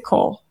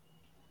physical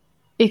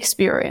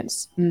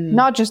experience,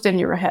 not just in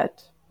your head.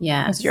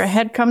 Yeah. Because your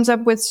head comes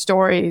up with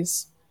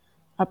stories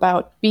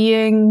about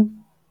being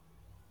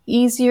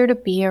easier to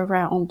be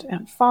around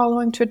and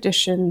following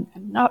tradition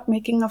and not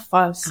making a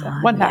fuss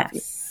and what have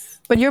you.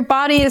 But your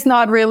body is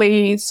not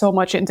really so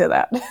much into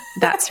that.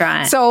 That's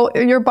right. So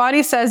your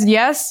body says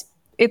yes,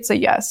 it's a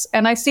yes.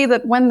 And I see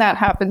that when that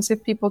happens,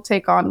 if people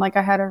take on, like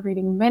I had a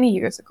reading many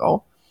years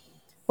ago,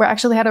 where I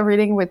actually had a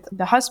reading with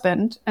the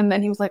husband. And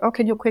then he was like, oh,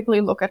 can you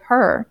quickly look at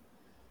her?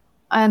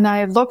 And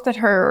I looked at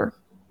her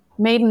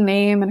maiden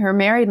name and her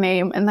married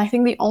name. And I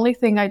think the only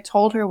thing I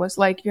told her was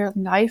like, your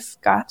life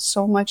got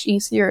so much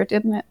easier,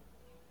 didn't it?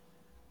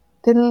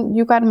 Then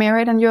you got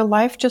married and your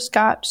life just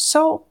got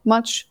so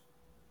much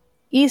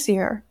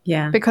easier.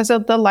 Yeah. Because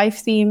of the life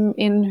theme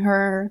in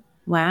her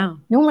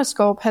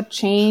numeroscope had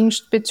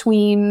changed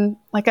between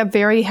like a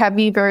very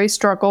heavy, very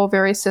struggle,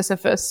 very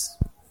Sisyphus.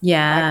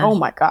 Yeah. Like, oh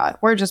my God,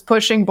 we're just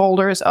pushing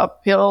boulders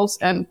up hills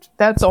and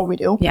that's all we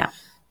do. Yeah.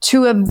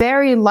 To a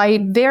very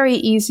light, very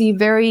easy,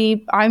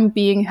 very I'm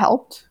being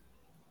helped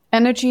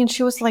energy. And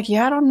she was like,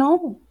 yeah, I don't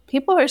know.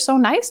 People are so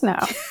nice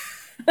now.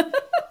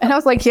 And I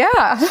was like,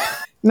 yeah,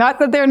 not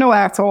that there are no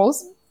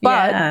assholes,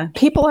 but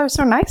people are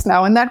so nice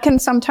now. And that can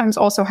sometimes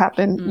also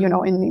happen, you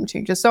know, in name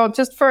changes. So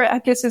just for, I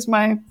guess is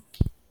my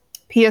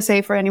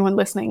PSA for anyone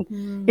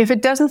listening. If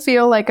it doesn't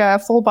feel like a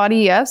full body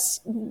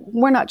yes,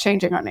 we're not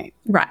changing our name.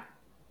 Right.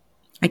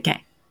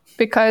 Okay.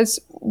 Because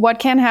what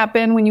can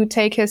happen when you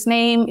take his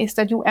name is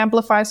that you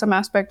amplify some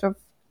aspect of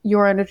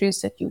your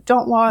energies that you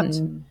don't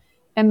want.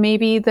 And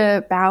maybe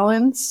the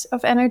balance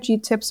of energy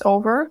tips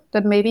over,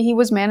 that maybe he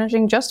was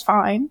managing just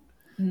fine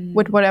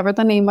with whatever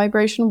the name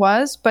vibration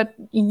was, but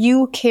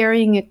you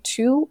carrying it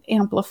too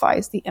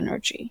amplifies the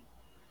energy.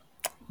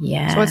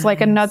 Yeah. So it's like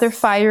another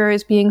fire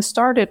is being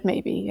started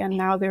maybe, and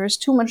now there is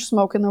too much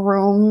smoke in the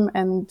room,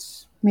 and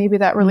maybe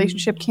that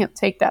relationship can't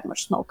take that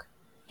much smoke.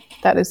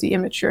 That is the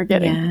image you're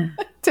getting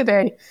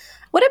today.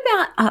 What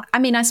about, I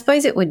mean, I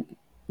suppose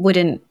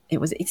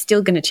it's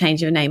still going to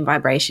change your name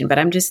vibration, but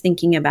I'm just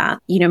thinking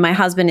about, you know, my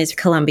husband is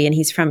Colombian,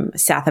 he's from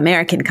South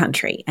American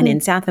country, and in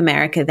South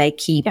America, they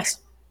keep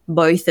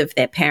both of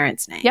their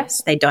parents' names.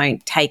 Yes. They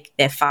don't take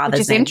their father's name.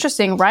 Which is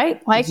interesting,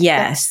 right? Like,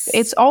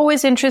 it's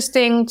always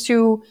interesting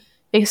to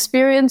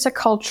experience a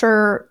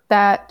culture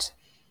that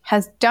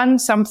has done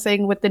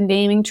something with the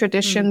naming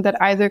tradition that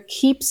either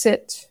keeps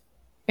it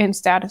in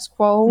status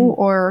quo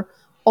or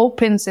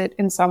opens it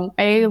in some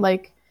way.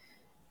 Like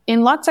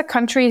in lots of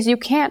countries, you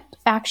can't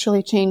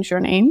actually change your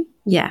name.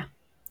 Yeah.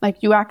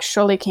 Like you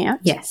actually can't.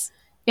 Yes.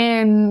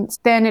 And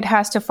then it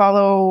has to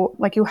follow,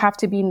 like you have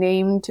to be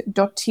named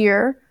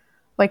Dottir.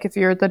 Like if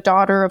you're the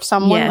daughter of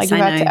someone, like you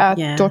have to add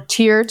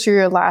Dottir to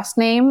your last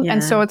name.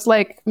 And so it's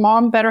like,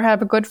 mom better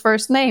have a good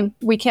first name.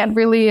 We can't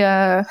really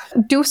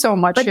do so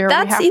much but here.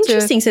 That's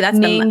interesting. So that's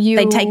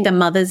they take the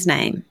mother's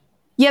name.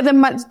 Yeah,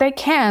 they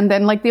can.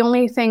 Then like the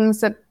only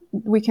things that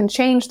we can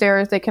change there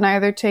is they can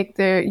either take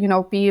the, you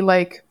know, be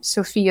like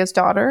Sophia's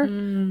daughter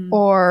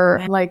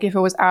or like if it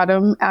was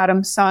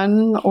Adam's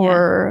son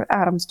or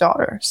Adam's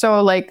daughter.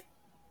 So like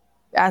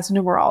as a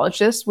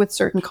numerologist with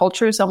certain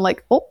cultures, I'm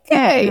like,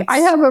 okay, I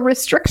have a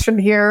restriction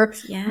here.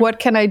 Yeah. What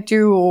can I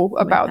do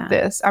about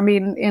this? I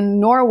mean, in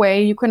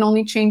Norway, you can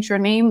only change your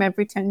name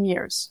every 10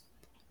 years.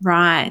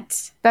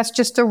 Right. That's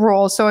just a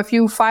rule. So if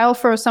you file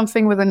for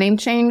something with a name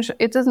change,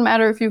 it doesn't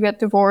matter if you get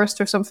divorced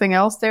or something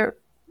else. They're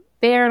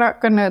not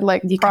going to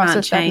like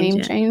process that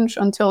name change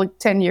until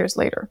 10 years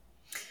later.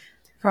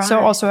 Right. So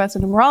also as a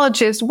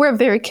numerologist, we're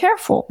very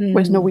careful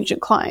with Norwegian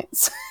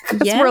clients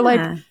because we're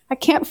like, I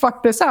can't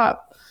fuck this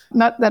up.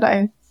 Not that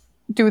I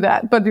do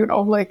that, but you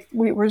know, like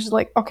we're just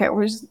like, okay,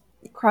 we're just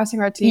crossing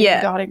our T's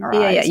and dotting our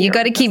I's. Yeah, you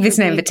got to keep this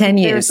name for 10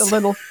 years. There's a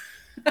little,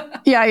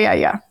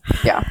 yeah.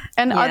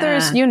 And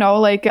others, you know,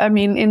 like, I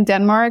mean, in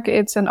Denmark,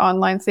 it's an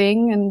online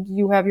thing and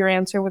you have your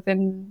answer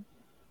within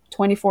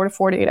 24 to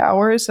 48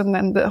 hours. And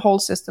then the whole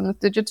system is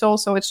digital.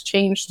 So it's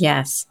changed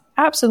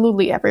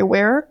absolutely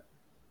everywhere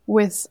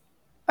with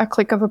a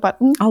click of a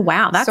button. Oh,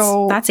 wow.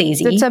 That's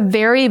easy. It's a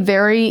very,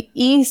 very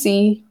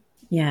easy.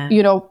 Yeah.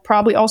 You know,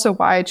 probably also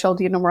why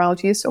Chaldean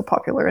numerology is so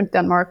popular in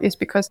Denmark is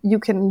because you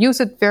can use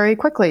it very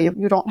quickly.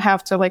 You don't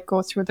have to like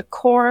go through the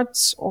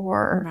courts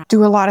or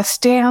do a lot of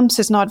stamps.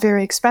 It's not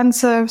very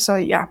expensive. So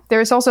yeah,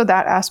 there's also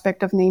that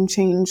aspect of name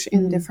change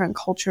in different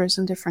cultures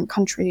and different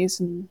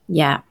countries. And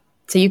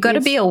so you've got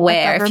to be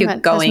aware if you're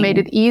going. Has made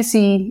it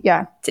easy.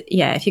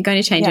 If you're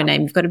going to change your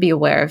name, you've got to be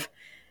aware of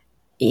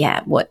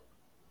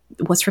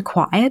what's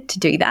required to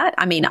do that.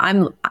 I mean,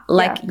 I'm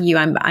like you,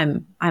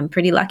 I'm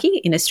pretty lucky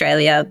in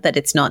Australia that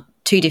it's not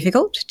too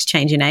difficult to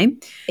change your name.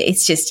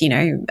 It's just, you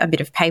know, a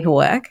bit of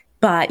paperwork.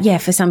 But yeah,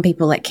 for some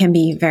people it can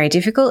be very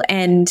difficult.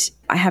 And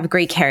I have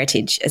Greek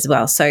heritage as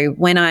well. So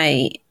when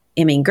I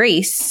am in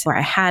Greece, where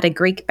I had a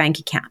Greek bank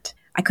account,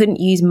 I couldn't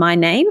use my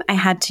name. I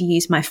had to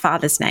use my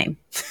father's name.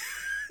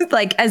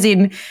 Like as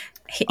in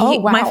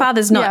my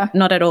father's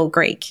not at all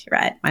Greek,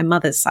 right? My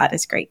mother's side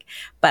is Greek,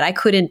 but I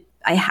couldn't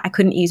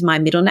use my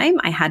middle name.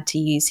 I had to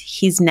use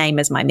his name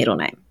as my middle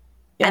name.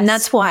 Yes. And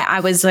that's why I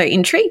was so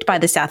intrigued by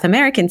the South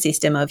American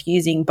system of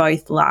using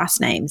both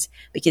last names,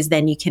 because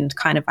then you can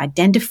kind of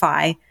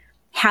identify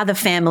how the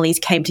families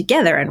came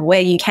together and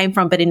where you came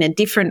from, but in a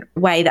different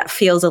way that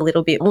feels a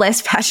little bit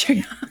less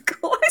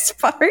patriarchal, I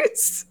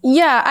suppose.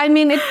 Yeah, I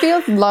mean, it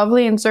feels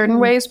lovely in certain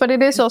ways, but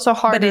it is also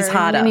harder, but it's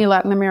harder in many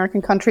Latin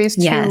American countries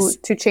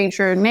to change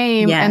your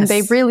name. Yes. And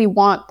they really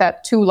want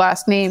that two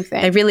last name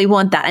thing. They really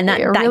want that. And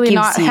they're that really gives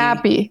not you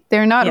happy.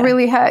 They're not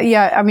really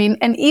I mean,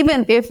 and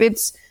even if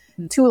it's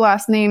two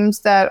last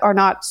names that are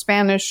not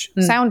Spanish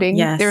sounding,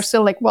 they're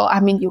still like, well,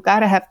 I mean, you got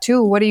to have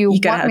two. What do you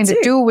want me to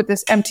do with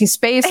this empty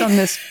space on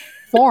this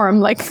form.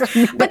 Like,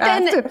 but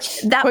then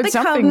that becomes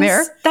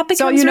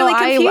So, really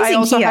confusing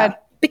also here.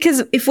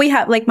 Because if we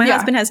have, like, my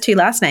husband has 2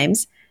 last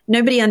names,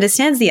 nobody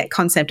understands the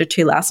concept of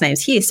 2 last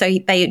names here. So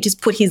they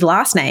just put his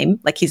last name,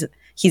 like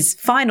his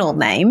final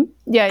name,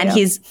 and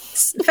his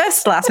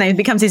first last name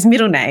becomes his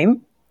middle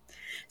name.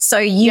 So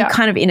you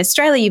kind of, in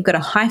Australia, you've got to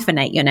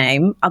hyphenate your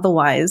name.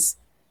 Otherwise,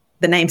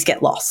 the names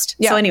get lost.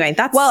 So anyway,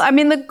 that's... Well, I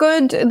mean, the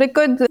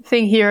good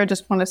thing here, I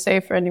just want to say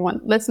for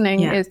anyone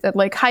listening, is that,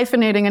 like,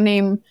 hyphenating a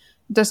name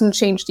doesn't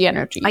change the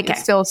energy. Okay. It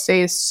still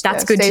stays,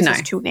 that's good to know.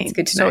 as 2 names. It's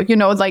good to know. So, you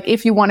know, like,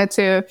 if you wanted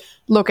to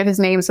look at his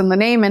names and the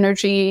name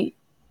energy,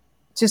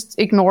 just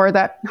ignore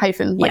that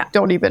hyphen. Like,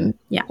 don't even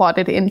plot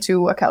it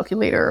into a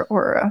calculator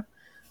or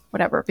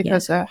whatever,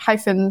 because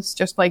hyphens,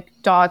 just like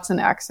dots and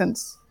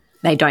accents,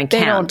 they don't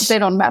count. They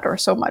don't matter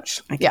so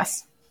much. Okay.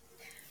 Yes.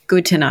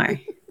 Good to know.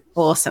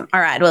 Awesome.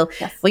 All right. Well,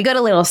 we got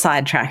a little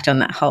sidetracked on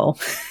that whole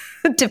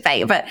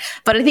debate, but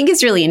I think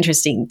it's really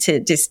interesting to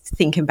just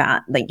think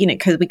about, like, you know,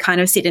 because we kind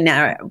of sit in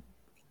a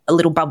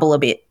little bubble a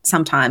bit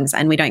sometimes,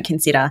 and we don't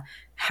consider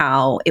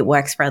how it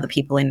works for other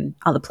people in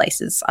other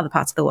places, other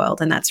parts of the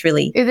world. And that's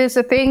really... It is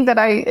a thing that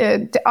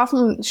I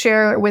often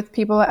share with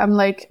people. I'm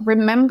like,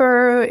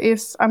 remember,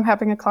 if I'm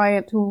having a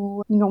client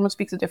who normally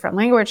speaks a different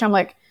language, I'm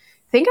like,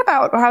 think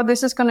about how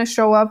this is going to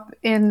show up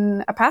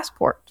in a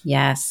passport.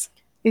 Yes.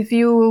 If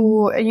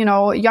you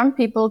know, young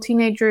people,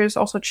 teenagers,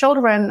 also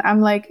children,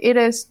 I'm like, it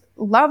is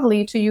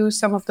lovely to use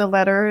some of the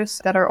letters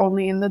that are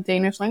only in the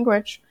Danish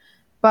language,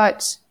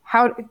 but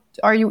how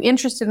are you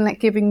interested in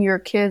giving your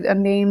kid a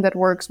name that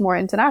works more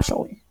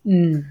internationally?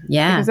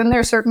 Because then there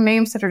are certain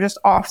names that are just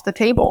off the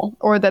table,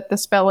 or that the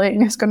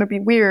spelling is going to be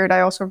weird. I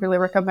also really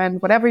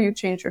recommend, whatever you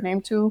change your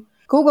name to,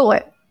 Google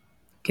it.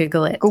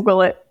 Google it.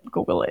 Google it.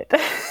 Google it.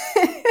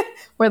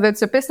 Whether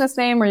it's a business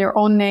name or your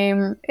own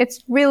name,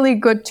 it's really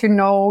good to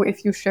know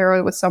if you share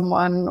it with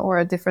someone or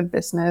a different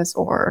business,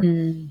 or,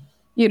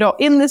 you know,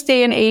 in this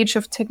day and age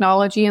of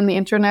technology and the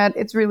internet,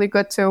 it's really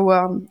good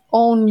to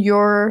own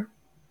your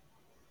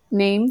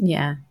name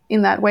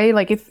in that way.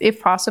 Like,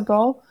 if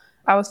possible.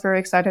 I was very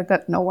excited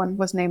that no one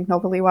was named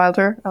Novalee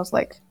Wilder. I was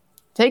like,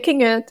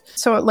 taking it.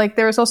 So, like,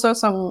 there's also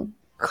some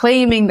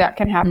claiming that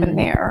can happen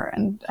there.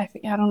 And I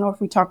don't know if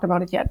we talked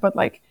about it yet, but,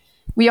 like,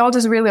 we all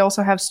just really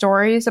also have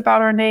stories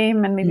about our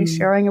name, and maybe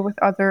sharing it with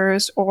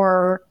others,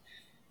 or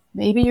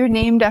maybe you're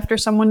named after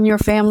someone in your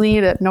family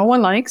that no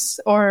one likes,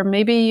 or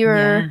maybe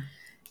you're,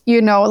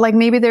 you know, like,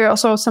 maybe there are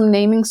also some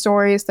naming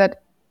stories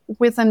that,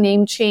 with a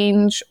name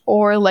change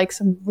or like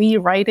some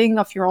rewriting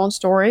of your own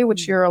story,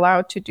 which you're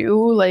allowed to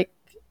do, like,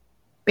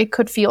 it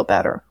could feel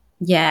better.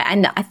 Yeah.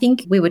 And I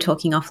think we were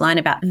talking offline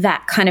about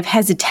that kind of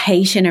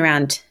hesitation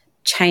around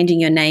changing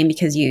your name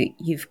because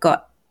you've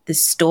got the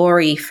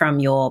story from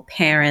your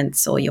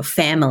parents or your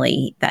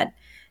family that,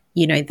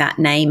 you know, that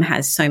name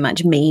has so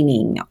much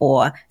meaning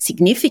or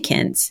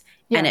significance.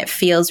 And it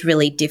feels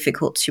really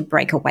difficult to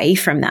break away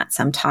from that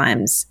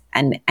sometimes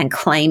and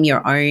claim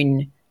your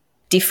own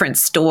different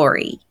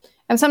story.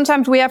 And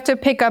sometimes we have to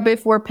pick up,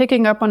 if we're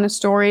picking up on a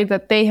story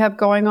that they have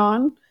going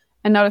on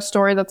and not a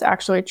story that's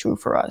actually true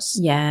for us.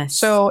 Yes.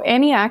 So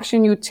any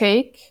action you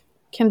take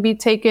can be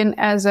taken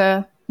as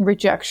a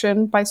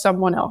rejection by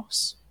someone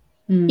else.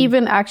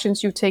 Even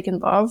actions you take in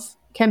love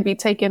can be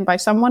taken by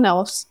someone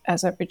else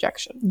as a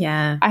rejection.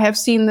 Yeah. I have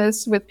seen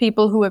this with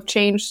people who have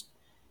changed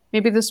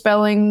maybe the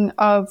spelling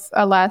of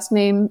a last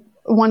name,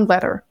 one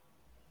letter.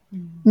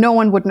 No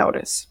one would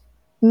notice.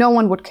 No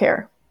one would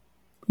care.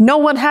 No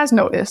one has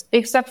noticed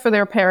except for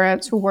their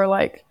parents, who were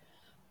like,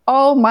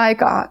 oh my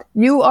God,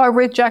 you are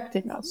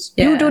rejecting us.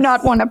 Yes. You do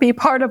not want to be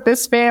part of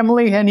this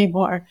family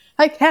anymore.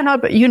 I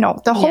cannot, but, you know,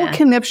 the whole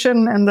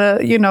conniption and the,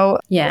 you know,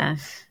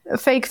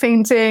 fake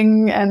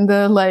fainting and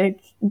the, like,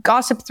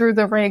 gossip through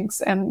the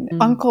ranks and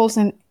uncles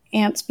and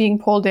aunts being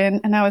pulled in.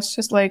 And I was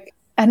just like,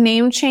 a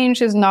name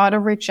change is not a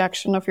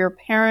rejection of your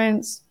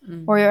parents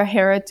or your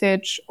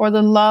heritage or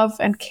the love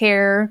and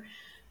care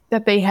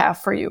that they have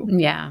for you.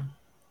 Yeah.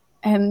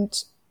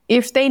 And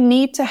if they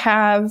need to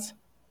have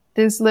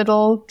this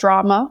little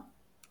drama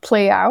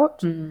play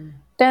out,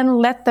 then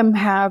let them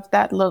have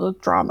that little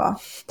drama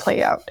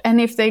play out.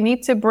 And if they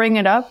need to bring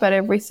it up at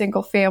every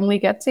single family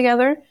get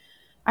together,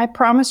 I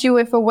promise you,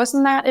 if it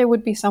wasn't that, it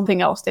would be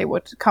something else they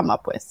would come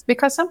up with.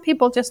 Because some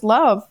people just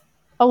love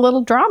a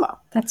little drama.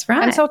 That's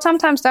right. And so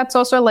sometimes that's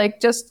also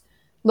like just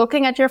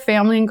looking at your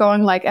family and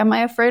going like, am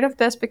I afraid of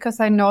this because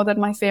I know that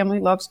my family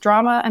loves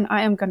drama and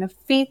I am going to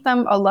feed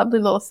them a lovely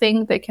little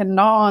thing they can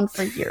gnaw on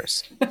for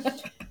years?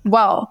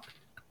 Well,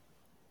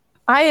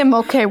 I am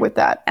okay with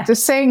that.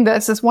 Just saying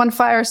this is one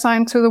fire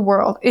sign to the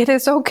world. It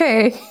is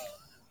okay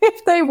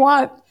if they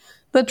want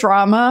the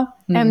drama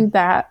and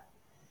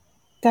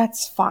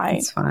that's fine.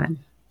 It's fine.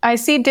 I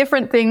see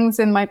different things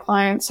in my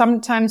clients.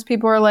 Sometimes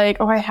people are like,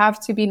 oh, I have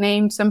to be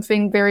named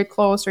something very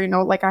close, or, you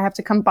know, like I have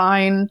to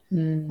combine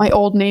my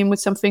old name with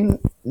something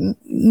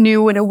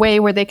new in a way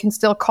where they can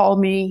still call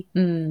me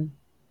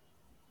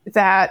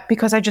that,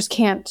 because I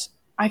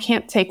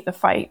can't take the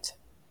fight.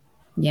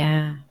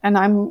 Yeah. And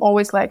I'm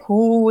always like,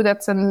 ooh,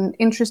 that's an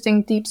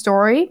interesting, deep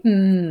story.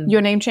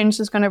 Your name change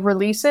is going to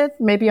release it.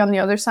 Maybe on the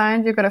other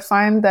side, you're going to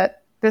find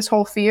that this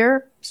whole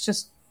fear is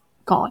just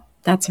gone.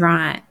 That's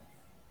right.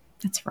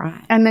 That's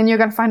right. And then you're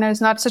going to find that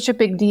it's not such a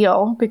big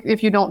deal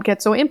if you don't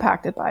get so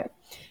impacted by it.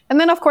 And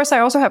then, of course, I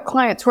also have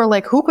clients who are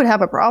like, who could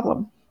have a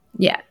problem?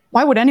 Yeah.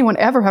 Why would anyone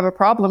ever have a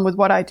problem with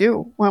what I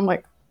do? Where I'm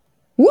like,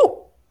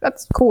 woo,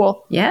 that's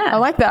cool. Yeah. I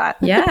like that.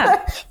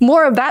 Yeah.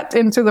 More of that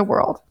into the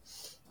world.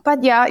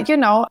 But yeah, you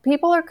know,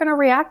 people are going to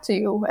react to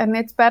you, and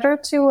it's better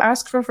to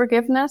ask for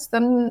forgiveness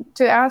than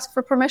to ask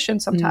for permission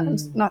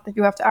sometimes. Not that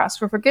you have to ask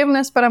for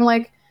forgiveness, but I'm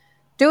like,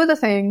 do the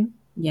thing.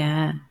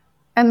 Yeah.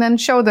 And then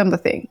show them the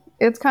thing.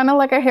 It's kind of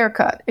like a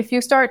haircut. If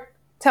you start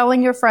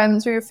telling your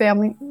friends or your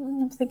family,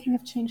 I'm thinking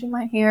of changing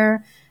my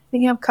hair,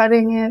 thinking of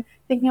cutting it,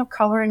 thinking of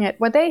coloring it,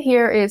 what they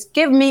hear is,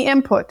 give me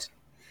input.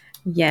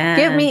 Yeah.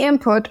 Give me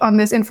input on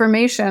this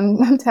information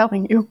I'm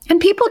telling you.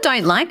 And people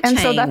don't like change. And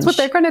so that's what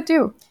they're going to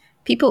do.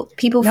 People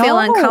feel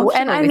uncomfortable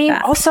and I with mean,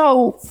 that.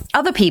 also,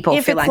 Other people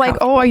if feel it's like,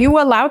 oh, are you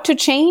allowed to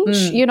change?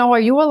 You know, are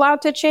you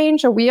allowed to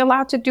change? Are we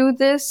allowed to do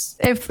this?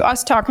 If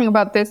us talking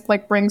about this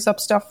like brings up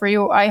stuff for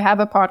you, I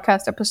have a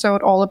podcast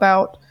episode all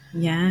about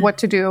what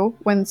to do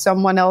when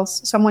someone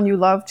you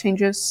love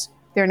changes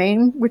their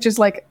name, which is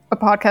like a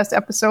podcast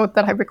episode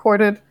that I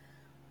recorded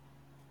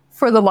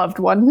for the loved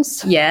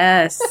ones.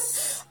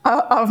 Yes.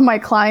 Of my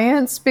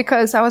clients,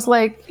 because I was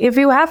like, if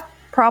you have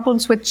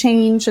problems with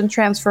change and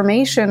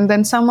transformation,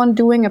 then someone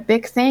doing a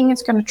big thing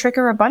is going to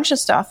trigger a bunch of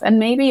stuff. And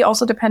maybe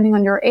also depending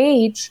on your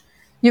age,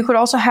 you could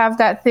also have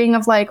that thing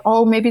of like,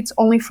 oh, maybe it's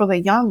only for the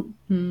young.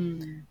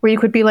 Where you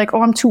could be like,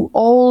 oh, I'm too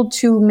old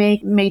to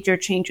make major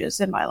changes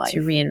in my life.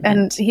 To reinvent.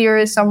 And here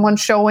is someone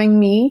showing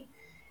me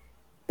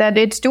that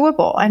it's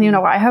doable. And, you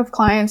know, I have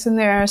clients in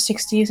their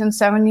 60s and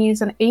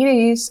 70s and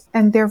 80s,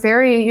 and they're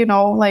very, you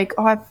know, like,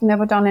 oh, I've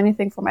never done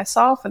anything for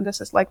myself, and this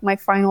is like my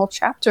final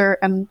chapter,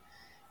 and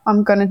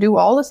I'm going to do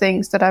all the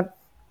things that I've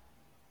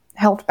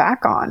held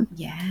back on.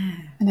 Yeah.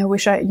 And I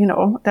wish you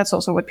know, that's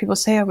also what people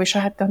say. I wish I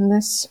had done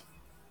this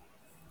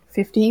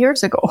 50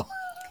 years ago.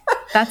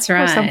 That's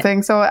right. Or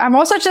something. So I'm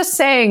also just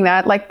saying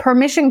that, like,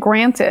 permission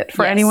granted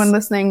for anyone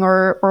listening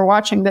or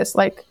watching this,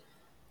 like,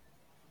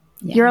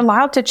 you're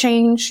allowed to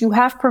change. You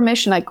have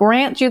permission. I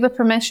grant you the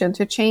permission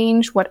to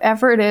change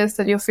whatever it is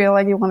that you feel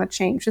like you want to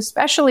change,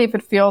 especially if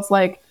it feels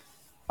like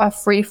a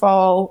free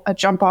fall, a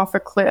jump off a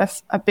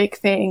cliff, a big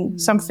thing,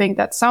 something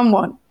that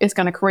someone is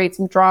going to create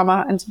some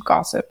drama and some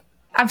gossip.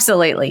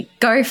 Absolutely.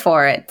 Go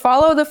for it.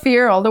 Follow the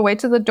fear all the way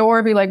to the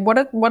door. Be like, what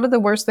are the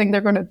worst thing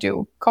they're going to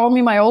do? Call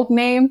me my old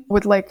name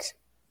with like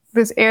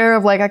this air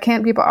of like, I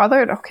can't be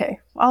bothered. Okay,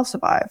 I'll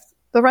survive.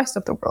 The rest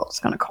of the world is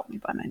going to call me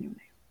by my new name.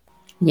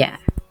 Yeah.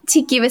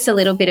 To give us a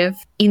little bit of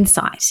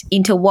insight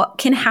into what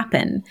can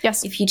happen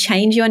if you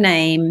change your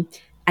name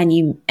and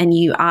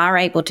you are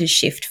able to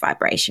shift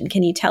vibration.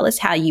 Can you tell us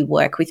how you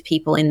work with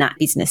people in that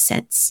business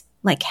sense?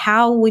 Like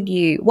what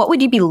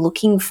would you be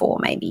looking for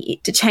maybe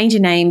to change a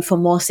name for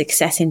more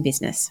success in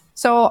business?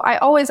 So I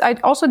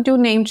also do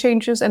name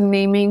changes and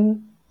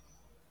naming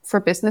for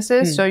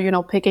businesses. So, you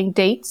know, picking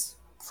dates,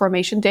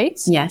 formation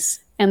dates. Yes.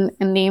 And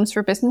names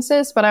for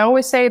businesses. But I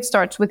always say it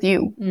starts with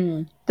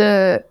you.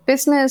 The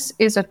business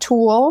is a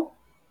tool.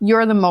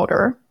 You're the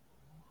motor,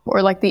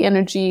 or like the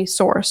energy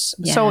source.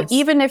 Yes. So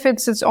even if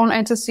it's its own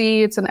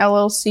entity, it's an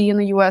LLC in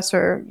the US,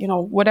 or, you know,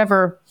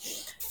 whatever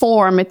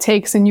form it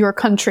takes in your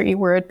country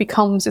where it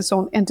becomes its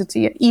own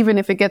entity, even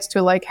if it gets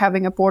to like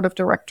having a board of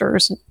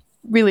directors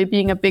really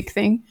being a big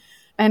thing.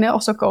 And it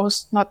also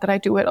goes, not that I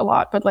do it a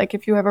lot, but like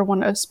if you ever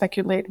want to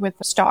speculate with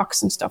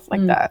stocks and stuff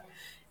like that,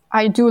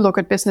 I do look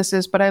at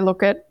businesses, but I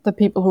look at the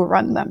people who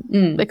run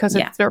them because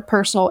it's their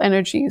personal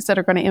energies that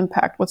are going to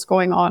impact what's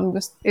going on.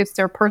 It's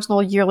their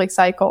personal yearly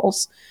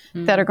cycles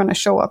that are going to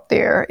show up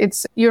there.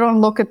 You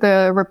don't look at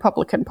the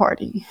Republican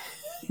Party.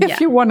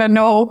 If you want to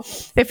know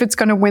if it's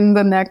going to win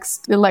the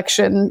next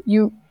election,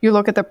 you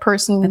look at the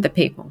person, at the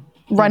people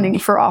running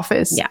for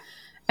office. Yeah.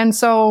 And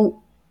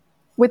so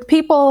with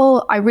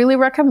people, I really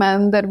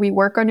recommend that we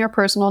work on your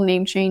personal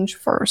name change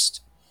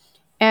first.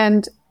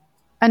 And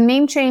a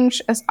name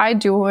change, as I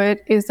do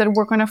it, is that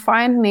we're going to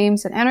find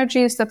names and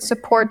energies that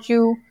support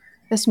you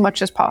as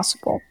much as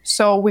possible.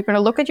 So we're going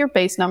to look at your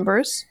base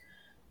numbers,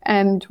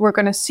 and we're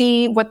going to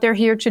see what they're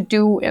here to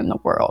do in the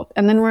world.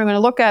 And then we're going to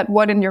look at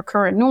what in your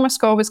current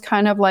numeroscope is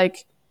kind of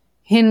like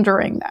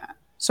hindering that.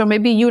 So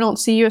maybe you don't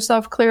see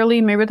yourself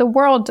clearly. Maybe the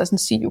world doesn't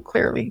see you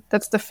clearly.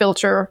 That's the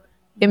filter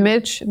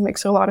image. It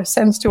makes a lot of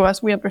sense to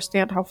us. We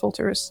understand how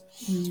filters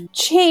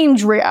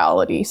change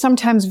reality,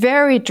 sometimes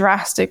very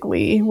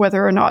drastically,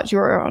 whether or not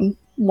you're on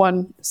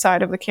one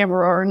side of the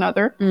camera or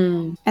another.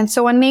 And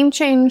so a name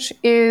change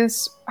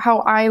is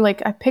how I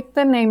pick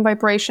the name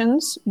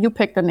vibrations. You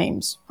pick the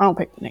names. I don't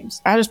pick the names.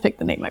 I just pick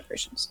the name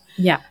vibrations.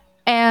 Yeah.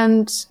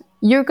 And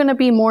you're going to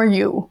be more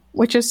you,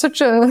 which is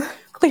such a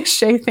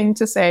cliche thing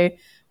to say,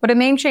 but a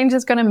name change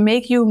is going to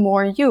make you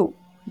more you.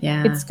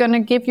 Yeah. It's going to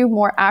give you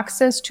more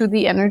access to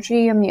the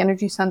energy and the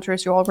energy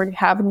centers you already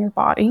have in your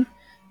body.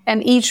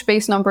 And each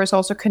base number is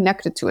also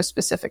connected to a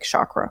specific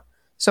chakra.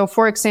 So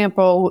for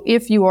example,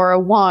 if you are a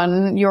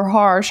 1, your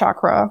heart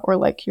chakra, or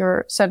like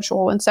your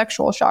sensual and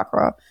sexual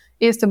chakra,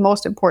 is the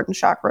most important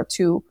chakra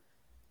to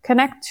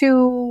connect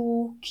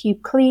to,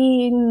 keep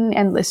clean,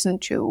 and listen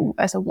to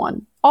as a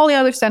 1. All the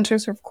other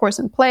centers are of course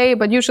in play,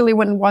 but usually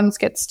when 1s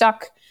get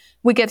stuck,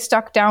 we get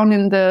stuck down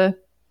in the,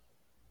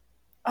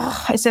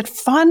 is it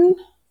fun?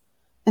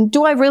 And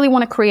do I really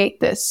want to create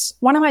this?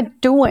 What am I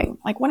doing?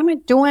 Like, what am I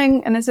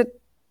doing? And does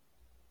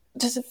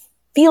it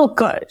feel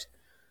good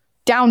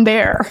down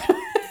there?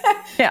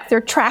 Yeah. Is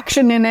there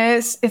traction in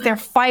it? Is there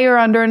fire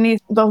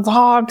underneath the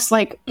logs?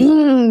 Like,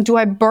 do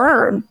I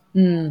burn?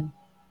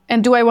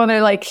 And do I want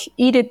to like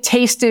eat it,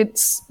 taste it,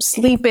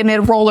 sleep in it,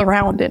 roll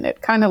around in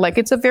it? Kind of like,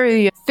 it's a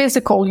very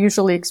physical,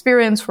 usually,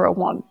 experience for a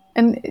 1.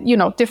 And, you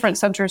know, different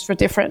centers for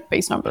different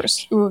base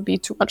numbers. It would be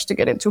too much to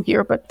get into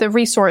here, but the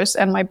resource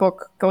and my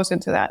book goes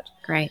into that.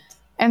 Great.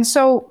 And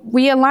so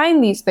we align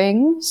these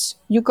things.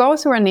 You go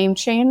through a name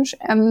change,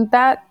 and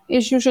that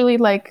is usually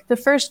like the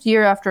first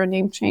year after a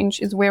name change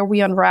is where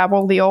we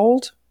unravel the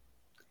old.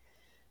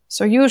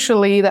 So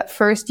usually that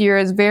first year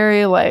is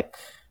very like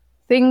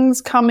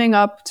things coming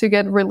up to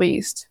get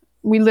released.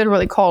 We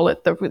literally call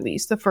it the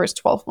release, the first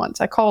 12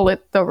 months. I call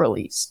it the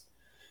release.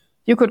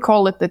 You could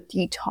call it the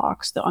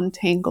detox, the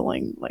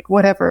untangling, like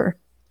whatever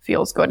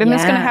feels good. And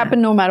it's going to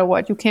happen no matter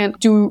what. You can't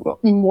do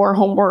more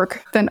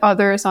homework than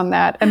others on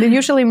that. And it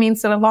usually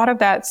means that a lot of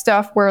that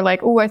stuff where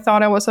like, oh, I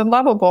thought I was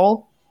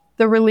unlovable,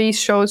 the release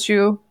shows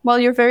you, well,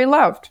 you're very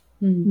loved.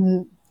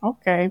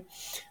 Okay.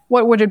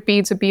 What would it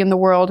be to be in the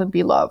world and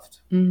be loved?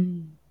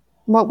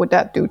 What would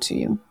that do to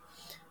you?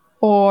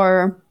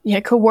 Or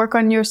it could work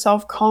on your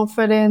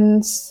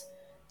self-confidence,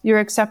 your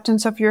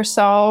acceptance of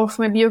yourself.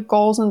 Maybe your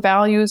goals and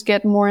values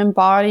get more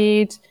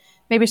embodied.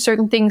 Maybe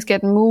certain things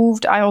get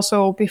moved. I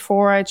also,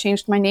 before I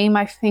changed my name,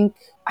 I think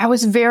I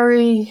was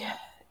very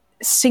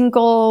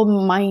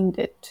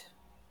single-minded.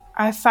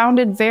 I found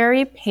it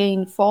very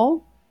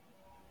painful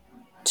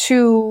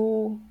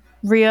to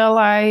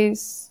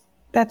realize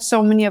that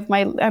so many of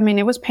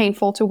it was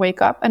painful to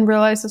wake up and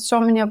realize that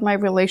so many of my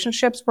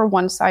relationships were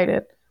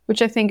one-sided,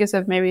 which I think is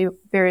a maybe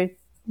very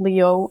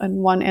Leo and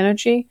 1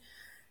 energy,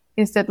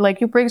 is that like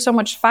you bring so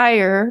much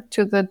fire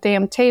to the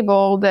damn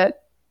table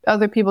that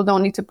other people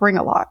don't need to bring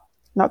a lot.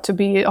 Not to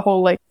be a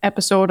whole like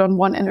episode on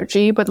 1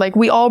 energy, but like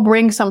we all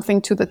bring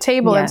something to the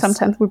table. And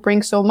sometimes we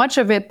bring so much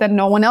of it that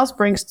no one else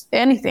brings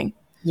anything.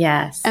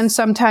 Yes. And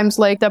sometimes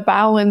like the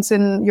balance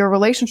in your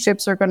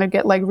relationships are going to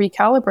get like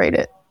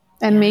recalibrated.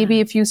 And maybe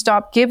if you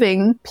stop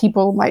giving,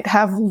 people might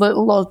have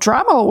little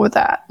drama with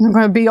that. They're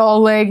going to be all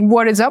like,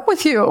 what is up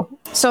with you?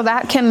 So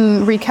that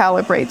can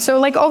recalibrate. So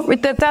like,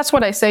 that's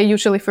what I say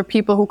usually for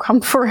people who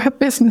come for a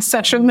business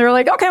session. They're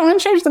like, okay, I'm going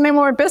to change the name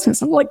of our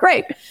business. I'm like,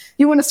 great.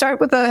 You want to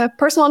start with a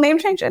personal name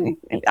change? And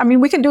I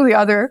mean, we can do the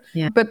other,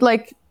 but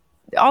like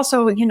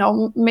also, you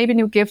know, maybe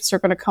new gifts are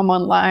going to come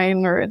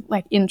online or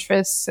like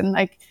interests, and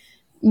like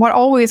what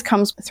always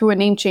comes through a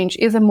name change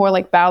is a more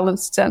like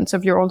balanced sense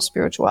of your own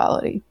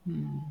spirituality.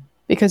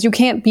 Because you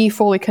can't be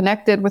fully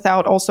connected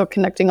without also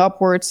connecting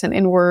upwards and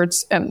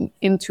inwards and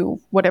into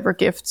whatever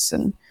gifts.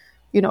 And,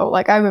 you know,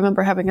 like I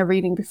remember having a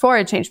reading before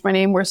I changed my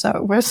name where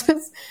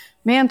this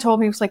man told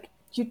me, he was like,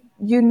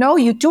 you know,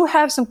 you do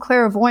have some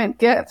clairvoyant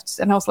gifts.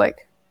 And I was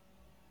like,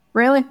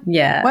 really?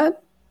 Yeah.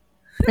 What?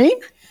 Me?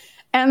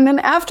 And then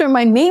after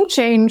my name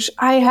change,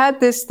 I had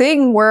this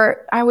thing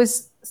where I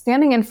was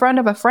standing in front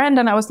of a friend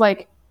and I was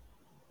like,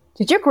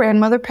 did your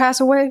grandmother pass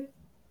away?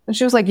 And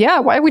she was like, yeah,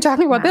 why are we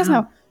talking about this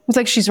now? I was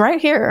like, she's right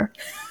here.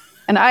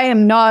 And I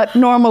am not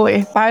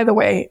normally, by the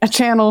way, a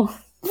channel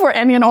for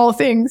any and all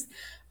things.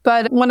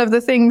 But one of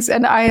the things,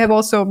 and I have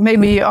also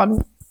maybe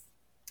on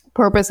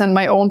purpose and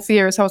my own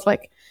fears, I was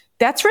like,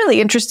 that's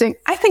really interesting.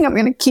 I think I'm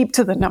going to keep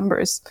to the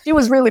numbers. It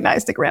was really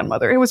nice, the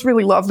grandmother. It was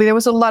really lovely. There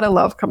was a lot of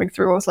love coming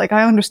through. I was like,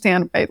 I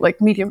understand, right? Like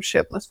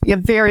mediumship must be a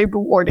very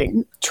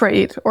rewarding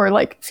trade or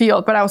like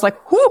field. But I was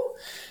like, whoo.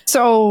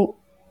 So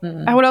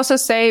I would also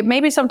say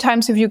maybe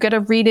sometimes if you get a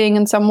reading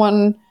and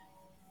someone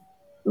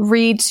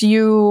reads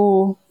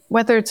you,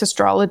 whether it's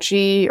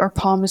astrology or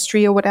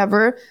palmistry or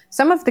whatever,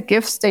 some of the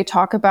gifts they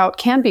talk about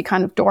can be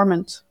kind of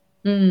dormant.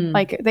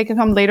 Like they can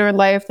come later in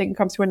life, they can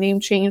come through a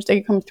name change, they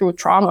can come through a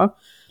trauma.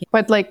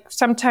 But like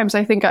sometimes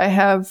I think I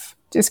have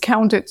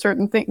discounted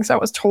certain things I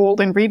was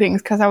told in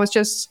readings because I was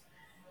just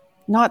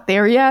not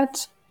there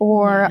yet,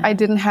 or I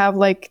didn't have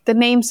like the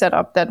name set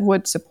up that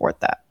would support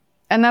that.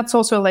 And that's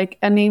also like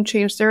a name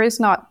change. There is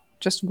not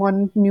just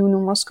one new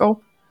numeroscope.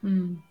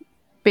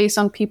 Based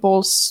on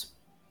people's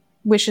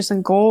wishes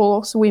and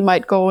goals, we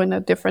might go in a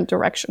different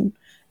direction.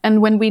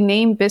 And when we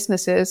name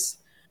businesses,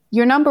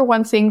 your number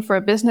one thing for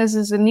a business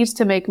is it needs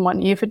to make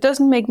money. If it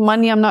doesn't make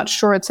money, I'm not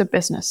sure it's a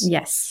business.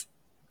 Yes.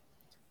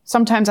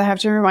 Sometimes I have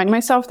to remind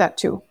myself that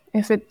too.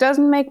 If it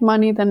doesn't make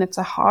money, then it's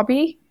a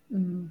hobby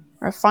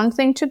or a fun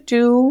thing to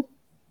do,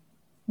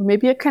 or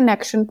maybe a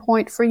connection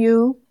point for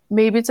you.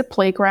 Maybe it's a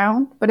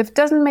playground. But if it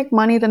doesn't make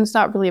money, then it's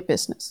not really a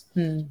business.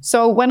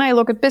 So when I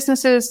look at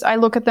businesses, I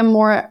look at them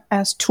more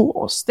as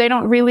tools. They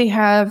don't really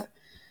have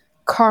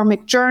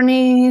karmic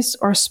journeys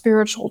or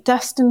spiritual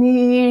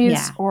destinies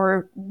Yeah.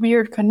 or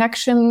weird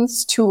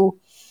connections to,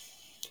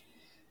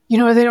 you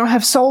know, they don't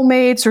have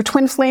soulmates or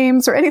twin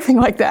flames or anything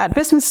like that.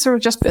 Businesses are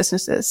just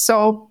businesses.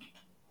 So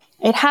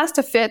it has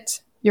to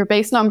fit your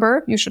base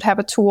number. You should have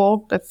a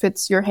tool that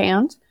fits your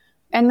hand,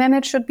 and then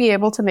it should be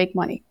able to make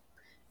money.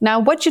 Now,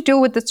 what you do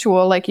with the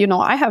tool, like, you know,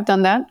 I have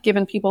done that,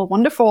 given people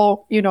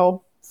wonderful, you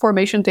know,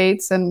 formation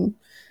dates and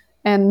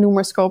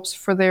numeroscopes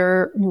for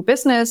their new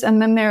business.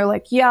 And then they're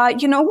like, yeah,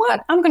 you know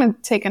what? I'm going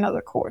to take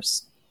another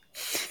course.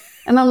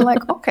 And I'm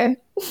like, okay.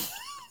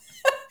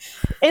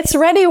 It's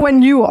ready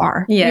when you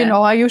are. Yeah. You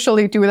know, I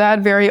usually do that,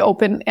 very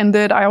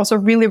open-ended. I also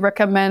really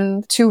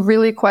recommend to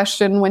really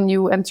question when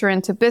you enter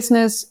into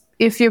business.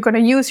 If you're going to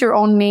use your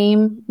own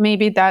name,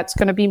 maybe that's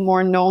going to be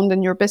more known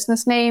than your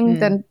business name.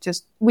 Then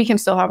just, we can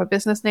still have a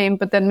business name,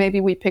 but then maybe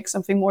we pick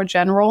something more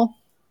general.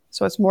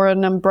 So it's more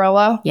an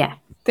umbrella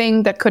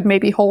thing that could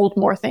maybe hold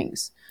more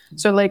things.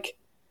 So like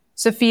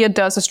Sophia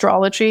does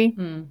astrology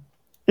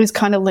is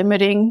kind of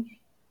limiting,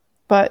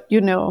 but you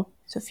know,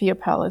 Sophia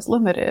Palace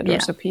Limited or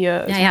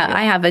Sophia. Yeah,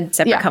 I have a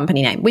separate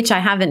company name, which I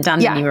haven't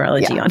done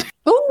numerology on.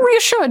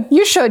 Oh,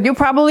 you should. You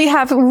probably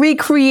have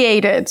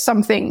recreated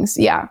some things.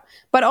 Yeah.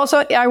 But also,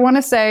 I want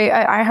to say,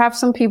 I have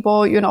some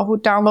people, you know, who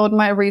download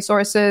my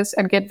resources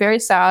and get very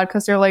sad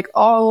because they're like,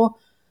 oh,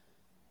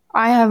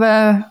 I have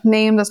a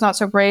name that's not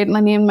so great, and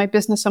I named my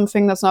business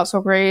something that's not so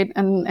great,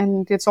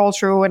 and it's all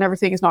true, and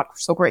everything is not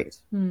so great.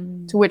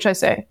 To which I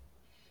say,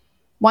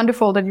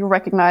 wonderful that you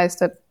recognize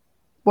that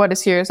what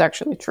is here is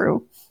actually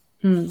true.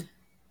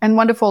 And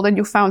wonderful that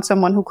you found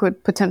someone who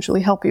could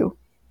potentially help you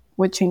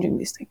with changing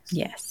these things.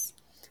 Yes.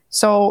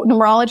 So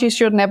numerology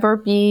should never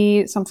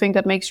be something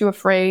that makes you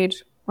afraid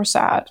or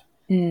sad.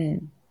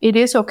 It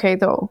is okay,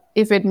 though,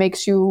 if it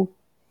makes you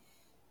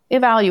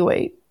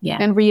evaluate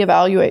and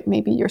reevaluate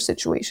maybe your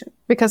situation.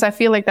 Because I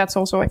feel like that's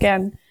also,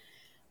 again,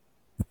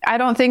 I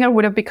don't think I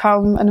would have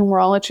become a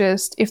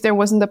numerologist if there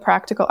wasn't the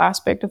practical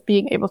aspect of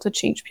being able to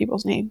change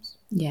people's names.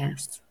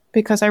 Yes.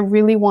 Because I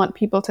really want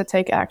people to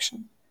take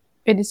action.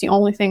 It is the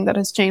only thing that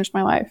has changed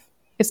my life.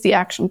 It's the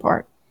action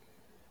part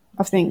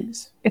of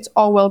things. It's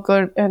all well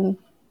good and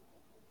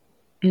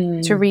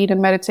to read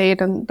and meditate,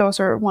 and those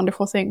are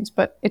wonderful things,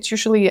 but it's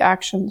usually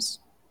actions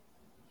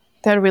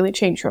that really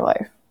change your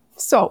life.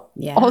 So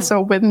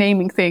also with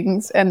naming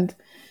things and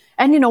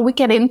you know, we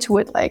get into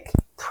it like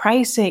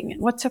pricing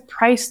and what to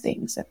price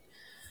things, and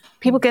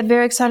people get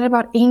very excited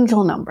about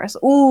angel numbers.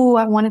 Ooh,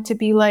 I want it to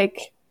be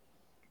like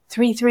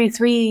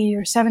 333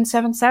 or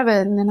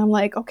 777, and I'm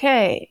like,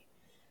 okay,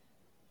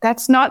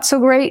 that's not so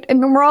great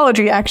in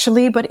numerology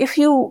actually, but if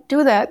you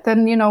do that,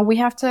 then you know, we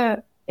have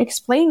to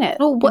explain it.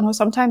 You know,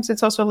 sometimes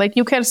it's also like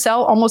you can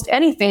sell almost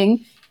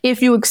anything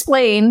if you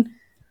explain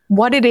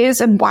what it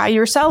is and why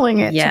you're selling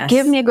it. Yes. So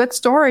give me a good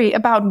story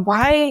about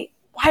why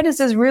does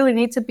this really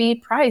need to be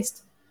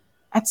priced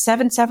at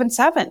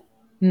 777?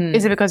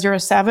 Is it because you're a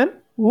 7?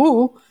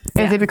 Ooh.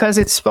 Is it because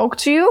it spoke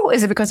to you?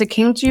 Is it because it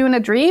came to you in a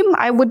dream?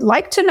 I would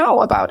like to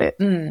know about it.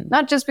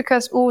 Not just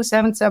because,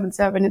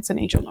 777, it's an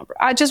angel number.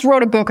 I just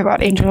wrote a book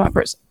about angel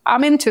numbers.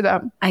 I'm into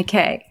them.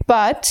 Okay.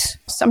 But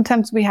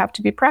sometimes we have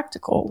to be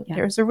practical. Yeah.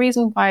 There's a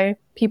reason why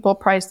people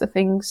price the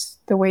things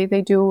the way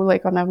they do,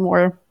 like on a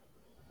more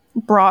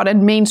broad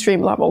and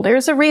mainstream level.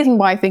 There's a reason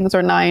why things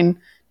are $9.99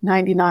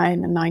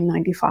 and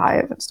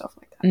 $9.95 and stuff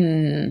like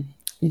that.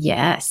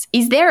 Yes.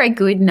 Is there a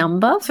good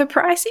number for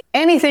pricing?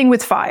 Anything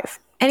with 5.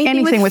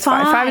 Anything with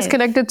 5. 5 is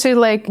connected to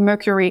like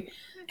Mercury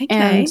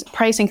and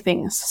pricing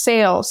things,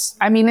 sales.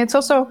 I mean, it's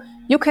also,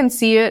 you can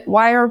see it.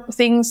 Why are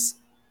things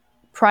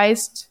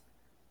priced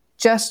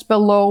just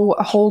below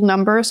a whole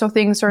number? So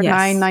things are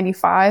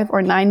 $9.95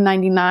 or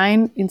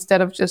 $9.99 instead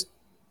of just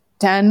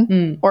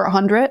 10 or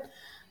 100.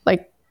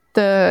 Like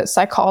the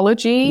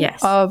psychology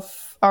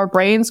of our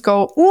brains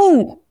go,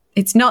 ooh.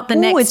 It's not the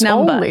next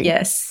number. Only.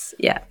 Yes.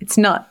 Yeah. It's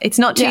not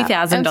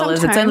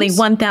 $2,000. It's only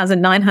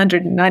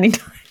 $1,999.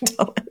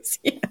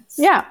 Yes.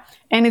 Yeah.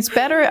 And it's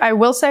better, I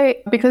will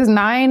say, because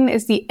 9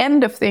 is the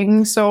end of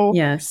things. So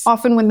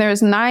often when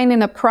there's 9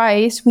 in a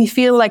price, we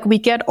feel like we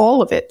get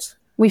all of it.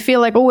 We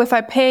feel like, if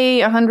I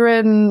pay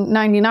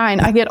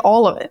 $199, I get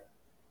all of it.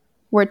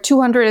 Where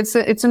 200,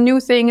 it's a new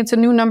thing. It's a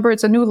new number.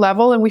 It's a new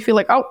level. And we feel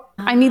like,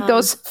 I need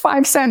those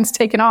 5 cents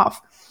taken off.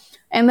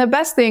 And the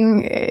best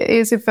thing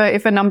is if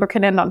a number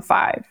can end on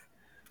 5,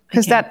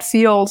 because that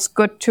feels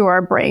good to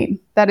our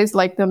brain. That is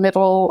like the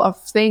middle of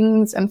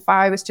things, and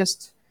 5 is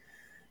just,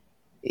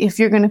 if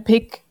you're going to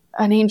pick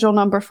an angel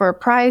number for a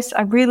price,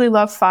 I really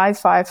love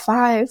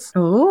 555.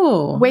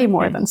 Ooh, way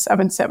more than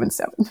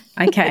 777.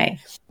 Okay.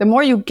 The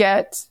more you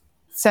get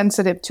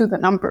sensitive to the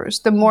numbers,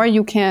 the more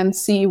you can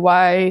see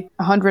why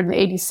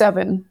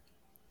 187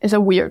 is a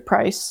weird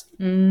price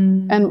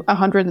and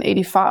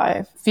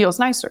 185 feels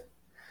nicer.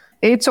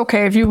 It's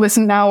okay if you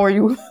listen now or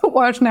you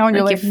watch now and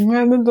you're like,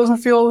 man, it doesn't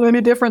feel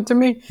any different to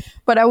me.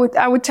 But I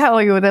would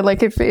tell you that,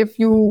 like, if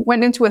you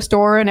went into a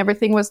store and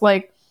everything was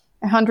like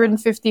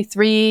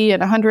 153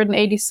 and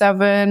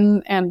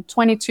 187 and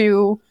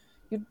 22,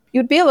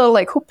 you'd be a little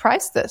like, who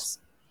priced this?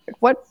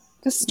 Like,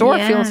 This store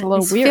feels a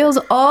little weird. Feels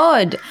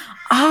odd.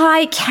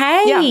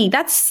 Okay. Yeah.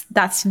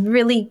 That's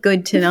really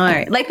good to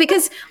know. Like,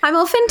 because I'm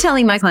often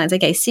telling my clients,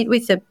 okay, sit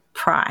with the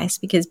price,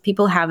 because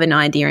people have an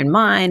idea in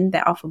mind. They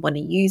often want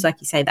to use, like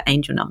you say, the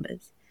angel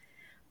numbers.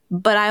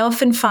 But I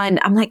often find,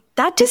 I'm like,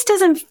 that just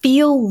doesn't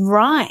feel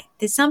right.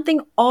 There's something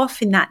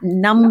off in that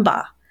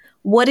number.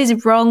 What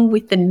is wrong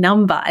with the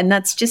number? And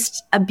that's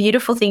just a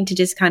beautiful thing to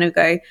just kind of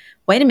go,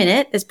 wait a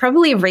minute, there's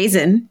probably a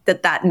reason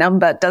that that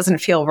number doesn't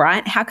feel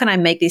right. How can I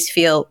make this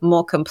feel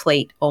more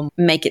complete, or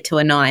make it to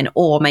a 9,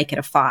 or make it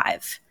a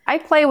 5? I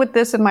play with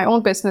this in my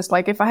own business.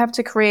 Like if I have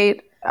to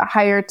create a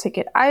higher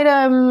ticket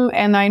item,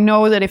 and I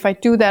know that if I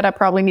do that, I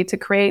probably need to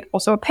create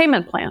also a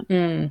payment plan.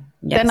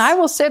 Yes. Then I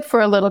will sit for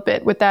a little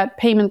bit with that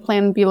payment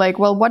plan and be like,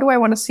 well, what do I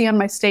want to see on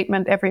my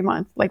statement every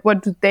month? Like,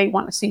 what do they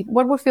want to see?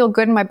 What would feel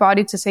good in my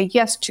body to say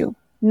yes to?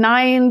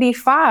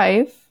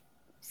 95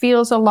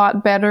 feels a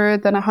lot better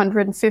than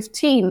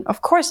 115.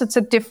 Of course, it's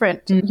a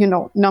different,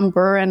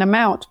 number and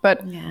amount,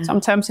 but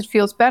sometimes it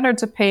feels better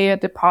to pay a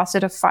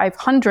deposit of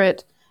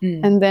 500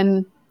 and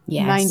then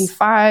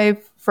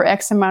 95 for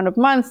X amount of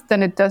months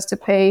than it does to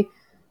pay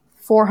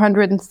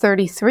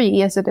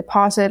 433 as a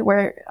deposit,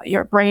 where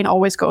your brain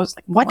always goes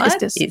like, what is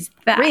this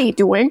rate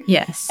doing?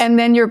 Yes. And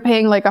then you're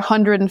paying like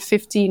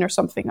 115 or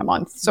something a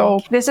month.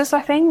 So this is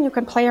a thing you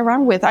can play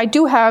around with. I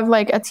do have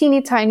like a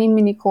teeny tiny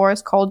mini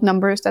course called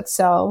Numbers That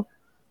Sell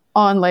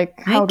on like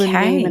how to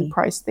name and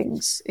price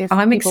things.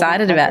 I'm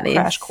excited about this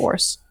crash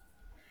course.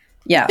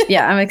 Yeah,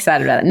 I'm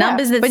excited about it.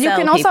 Numbers that sell. But you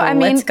can also,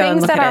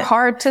 things that are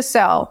hard to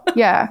sell.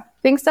 Yeah.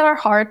 Things that are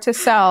hard to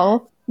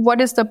sell.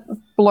 What is the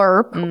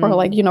blurb, or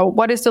like,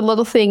 what is the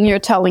little thing you're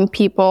telling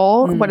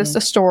people? What is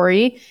the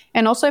story?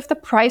 And also, if the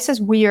price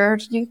is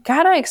weird, you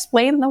gotta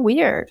explain the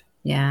weird.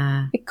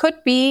 Yeah. It could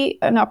be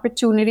an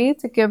opportunity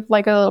to give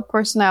like a little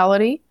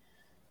personality,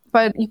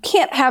 but you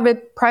can't have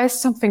it price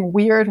something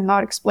weird and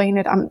not explain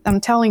it. I'm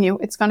telling you,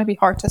 it's going to be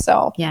hard to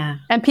sell. Yeah.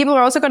 And people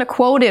are also going to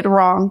quote it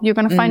wrong. You're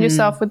going to find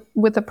yourself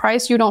with a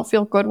price you don't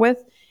feel good with.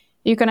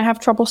 You're going to have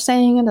trouble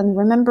saying it and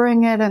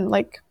remembering it, and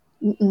like,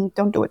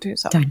 don't do it to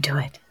yourself. Don't do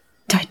it.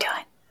 Don't do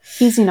it.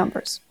 Easy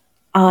numbers.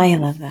 I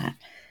love that.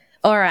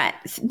 All right.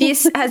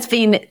 This has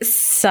been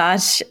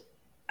such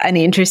an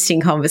interesting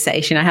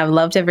conversation. I have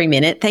loved every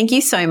minute. Thank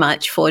you so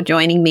much for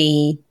joining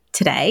me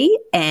today.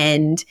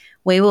 And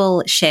we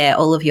will share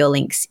all of your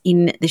links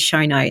in the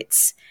show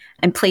notes.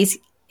 And please,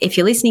 if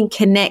you're listening,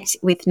 connect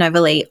with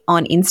Novalee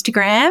on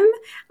Instagram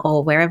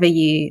or wherever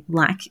you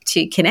like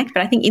to connect.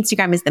 But I think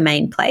Instagram is the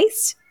main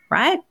place,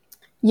 right?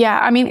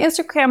 Yeah,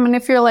 Instagram, and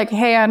if you're like,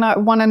 hey, I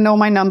want to know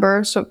my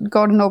number, so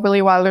go to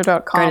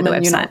NovaleeWilder.com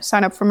and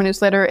sign up for my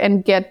newsletter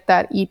and get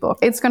that ebook.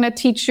 It's going to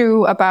teach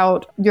you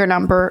about your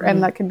number,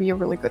 and that can be a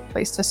really good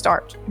place to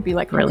start. Be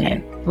like,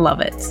 brilliant. Okay. Love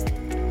it.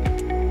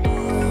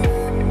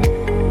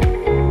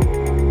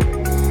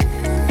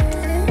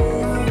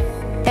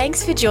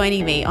 Thanks for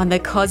joining me on the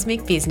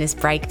Cosmic Business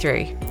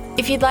Breakthrough.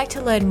 If you'd like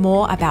to learn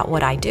more about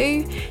what I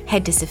do,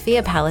 head to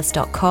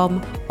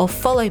sophiapalace.com or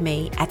follow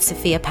me at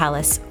Sophia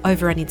Palace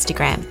over on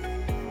Instagram.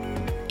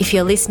 If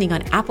you're listening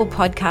on Apple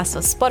Podcasts or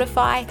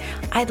Spotify,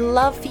 I'd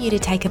love for you to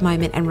take a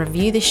moment and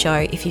review the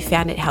show if you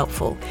found it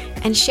helpful,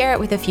 and share it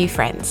with a few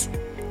friends.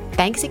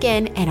 Thanks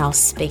again, and I'll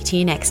speak to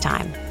you next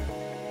time.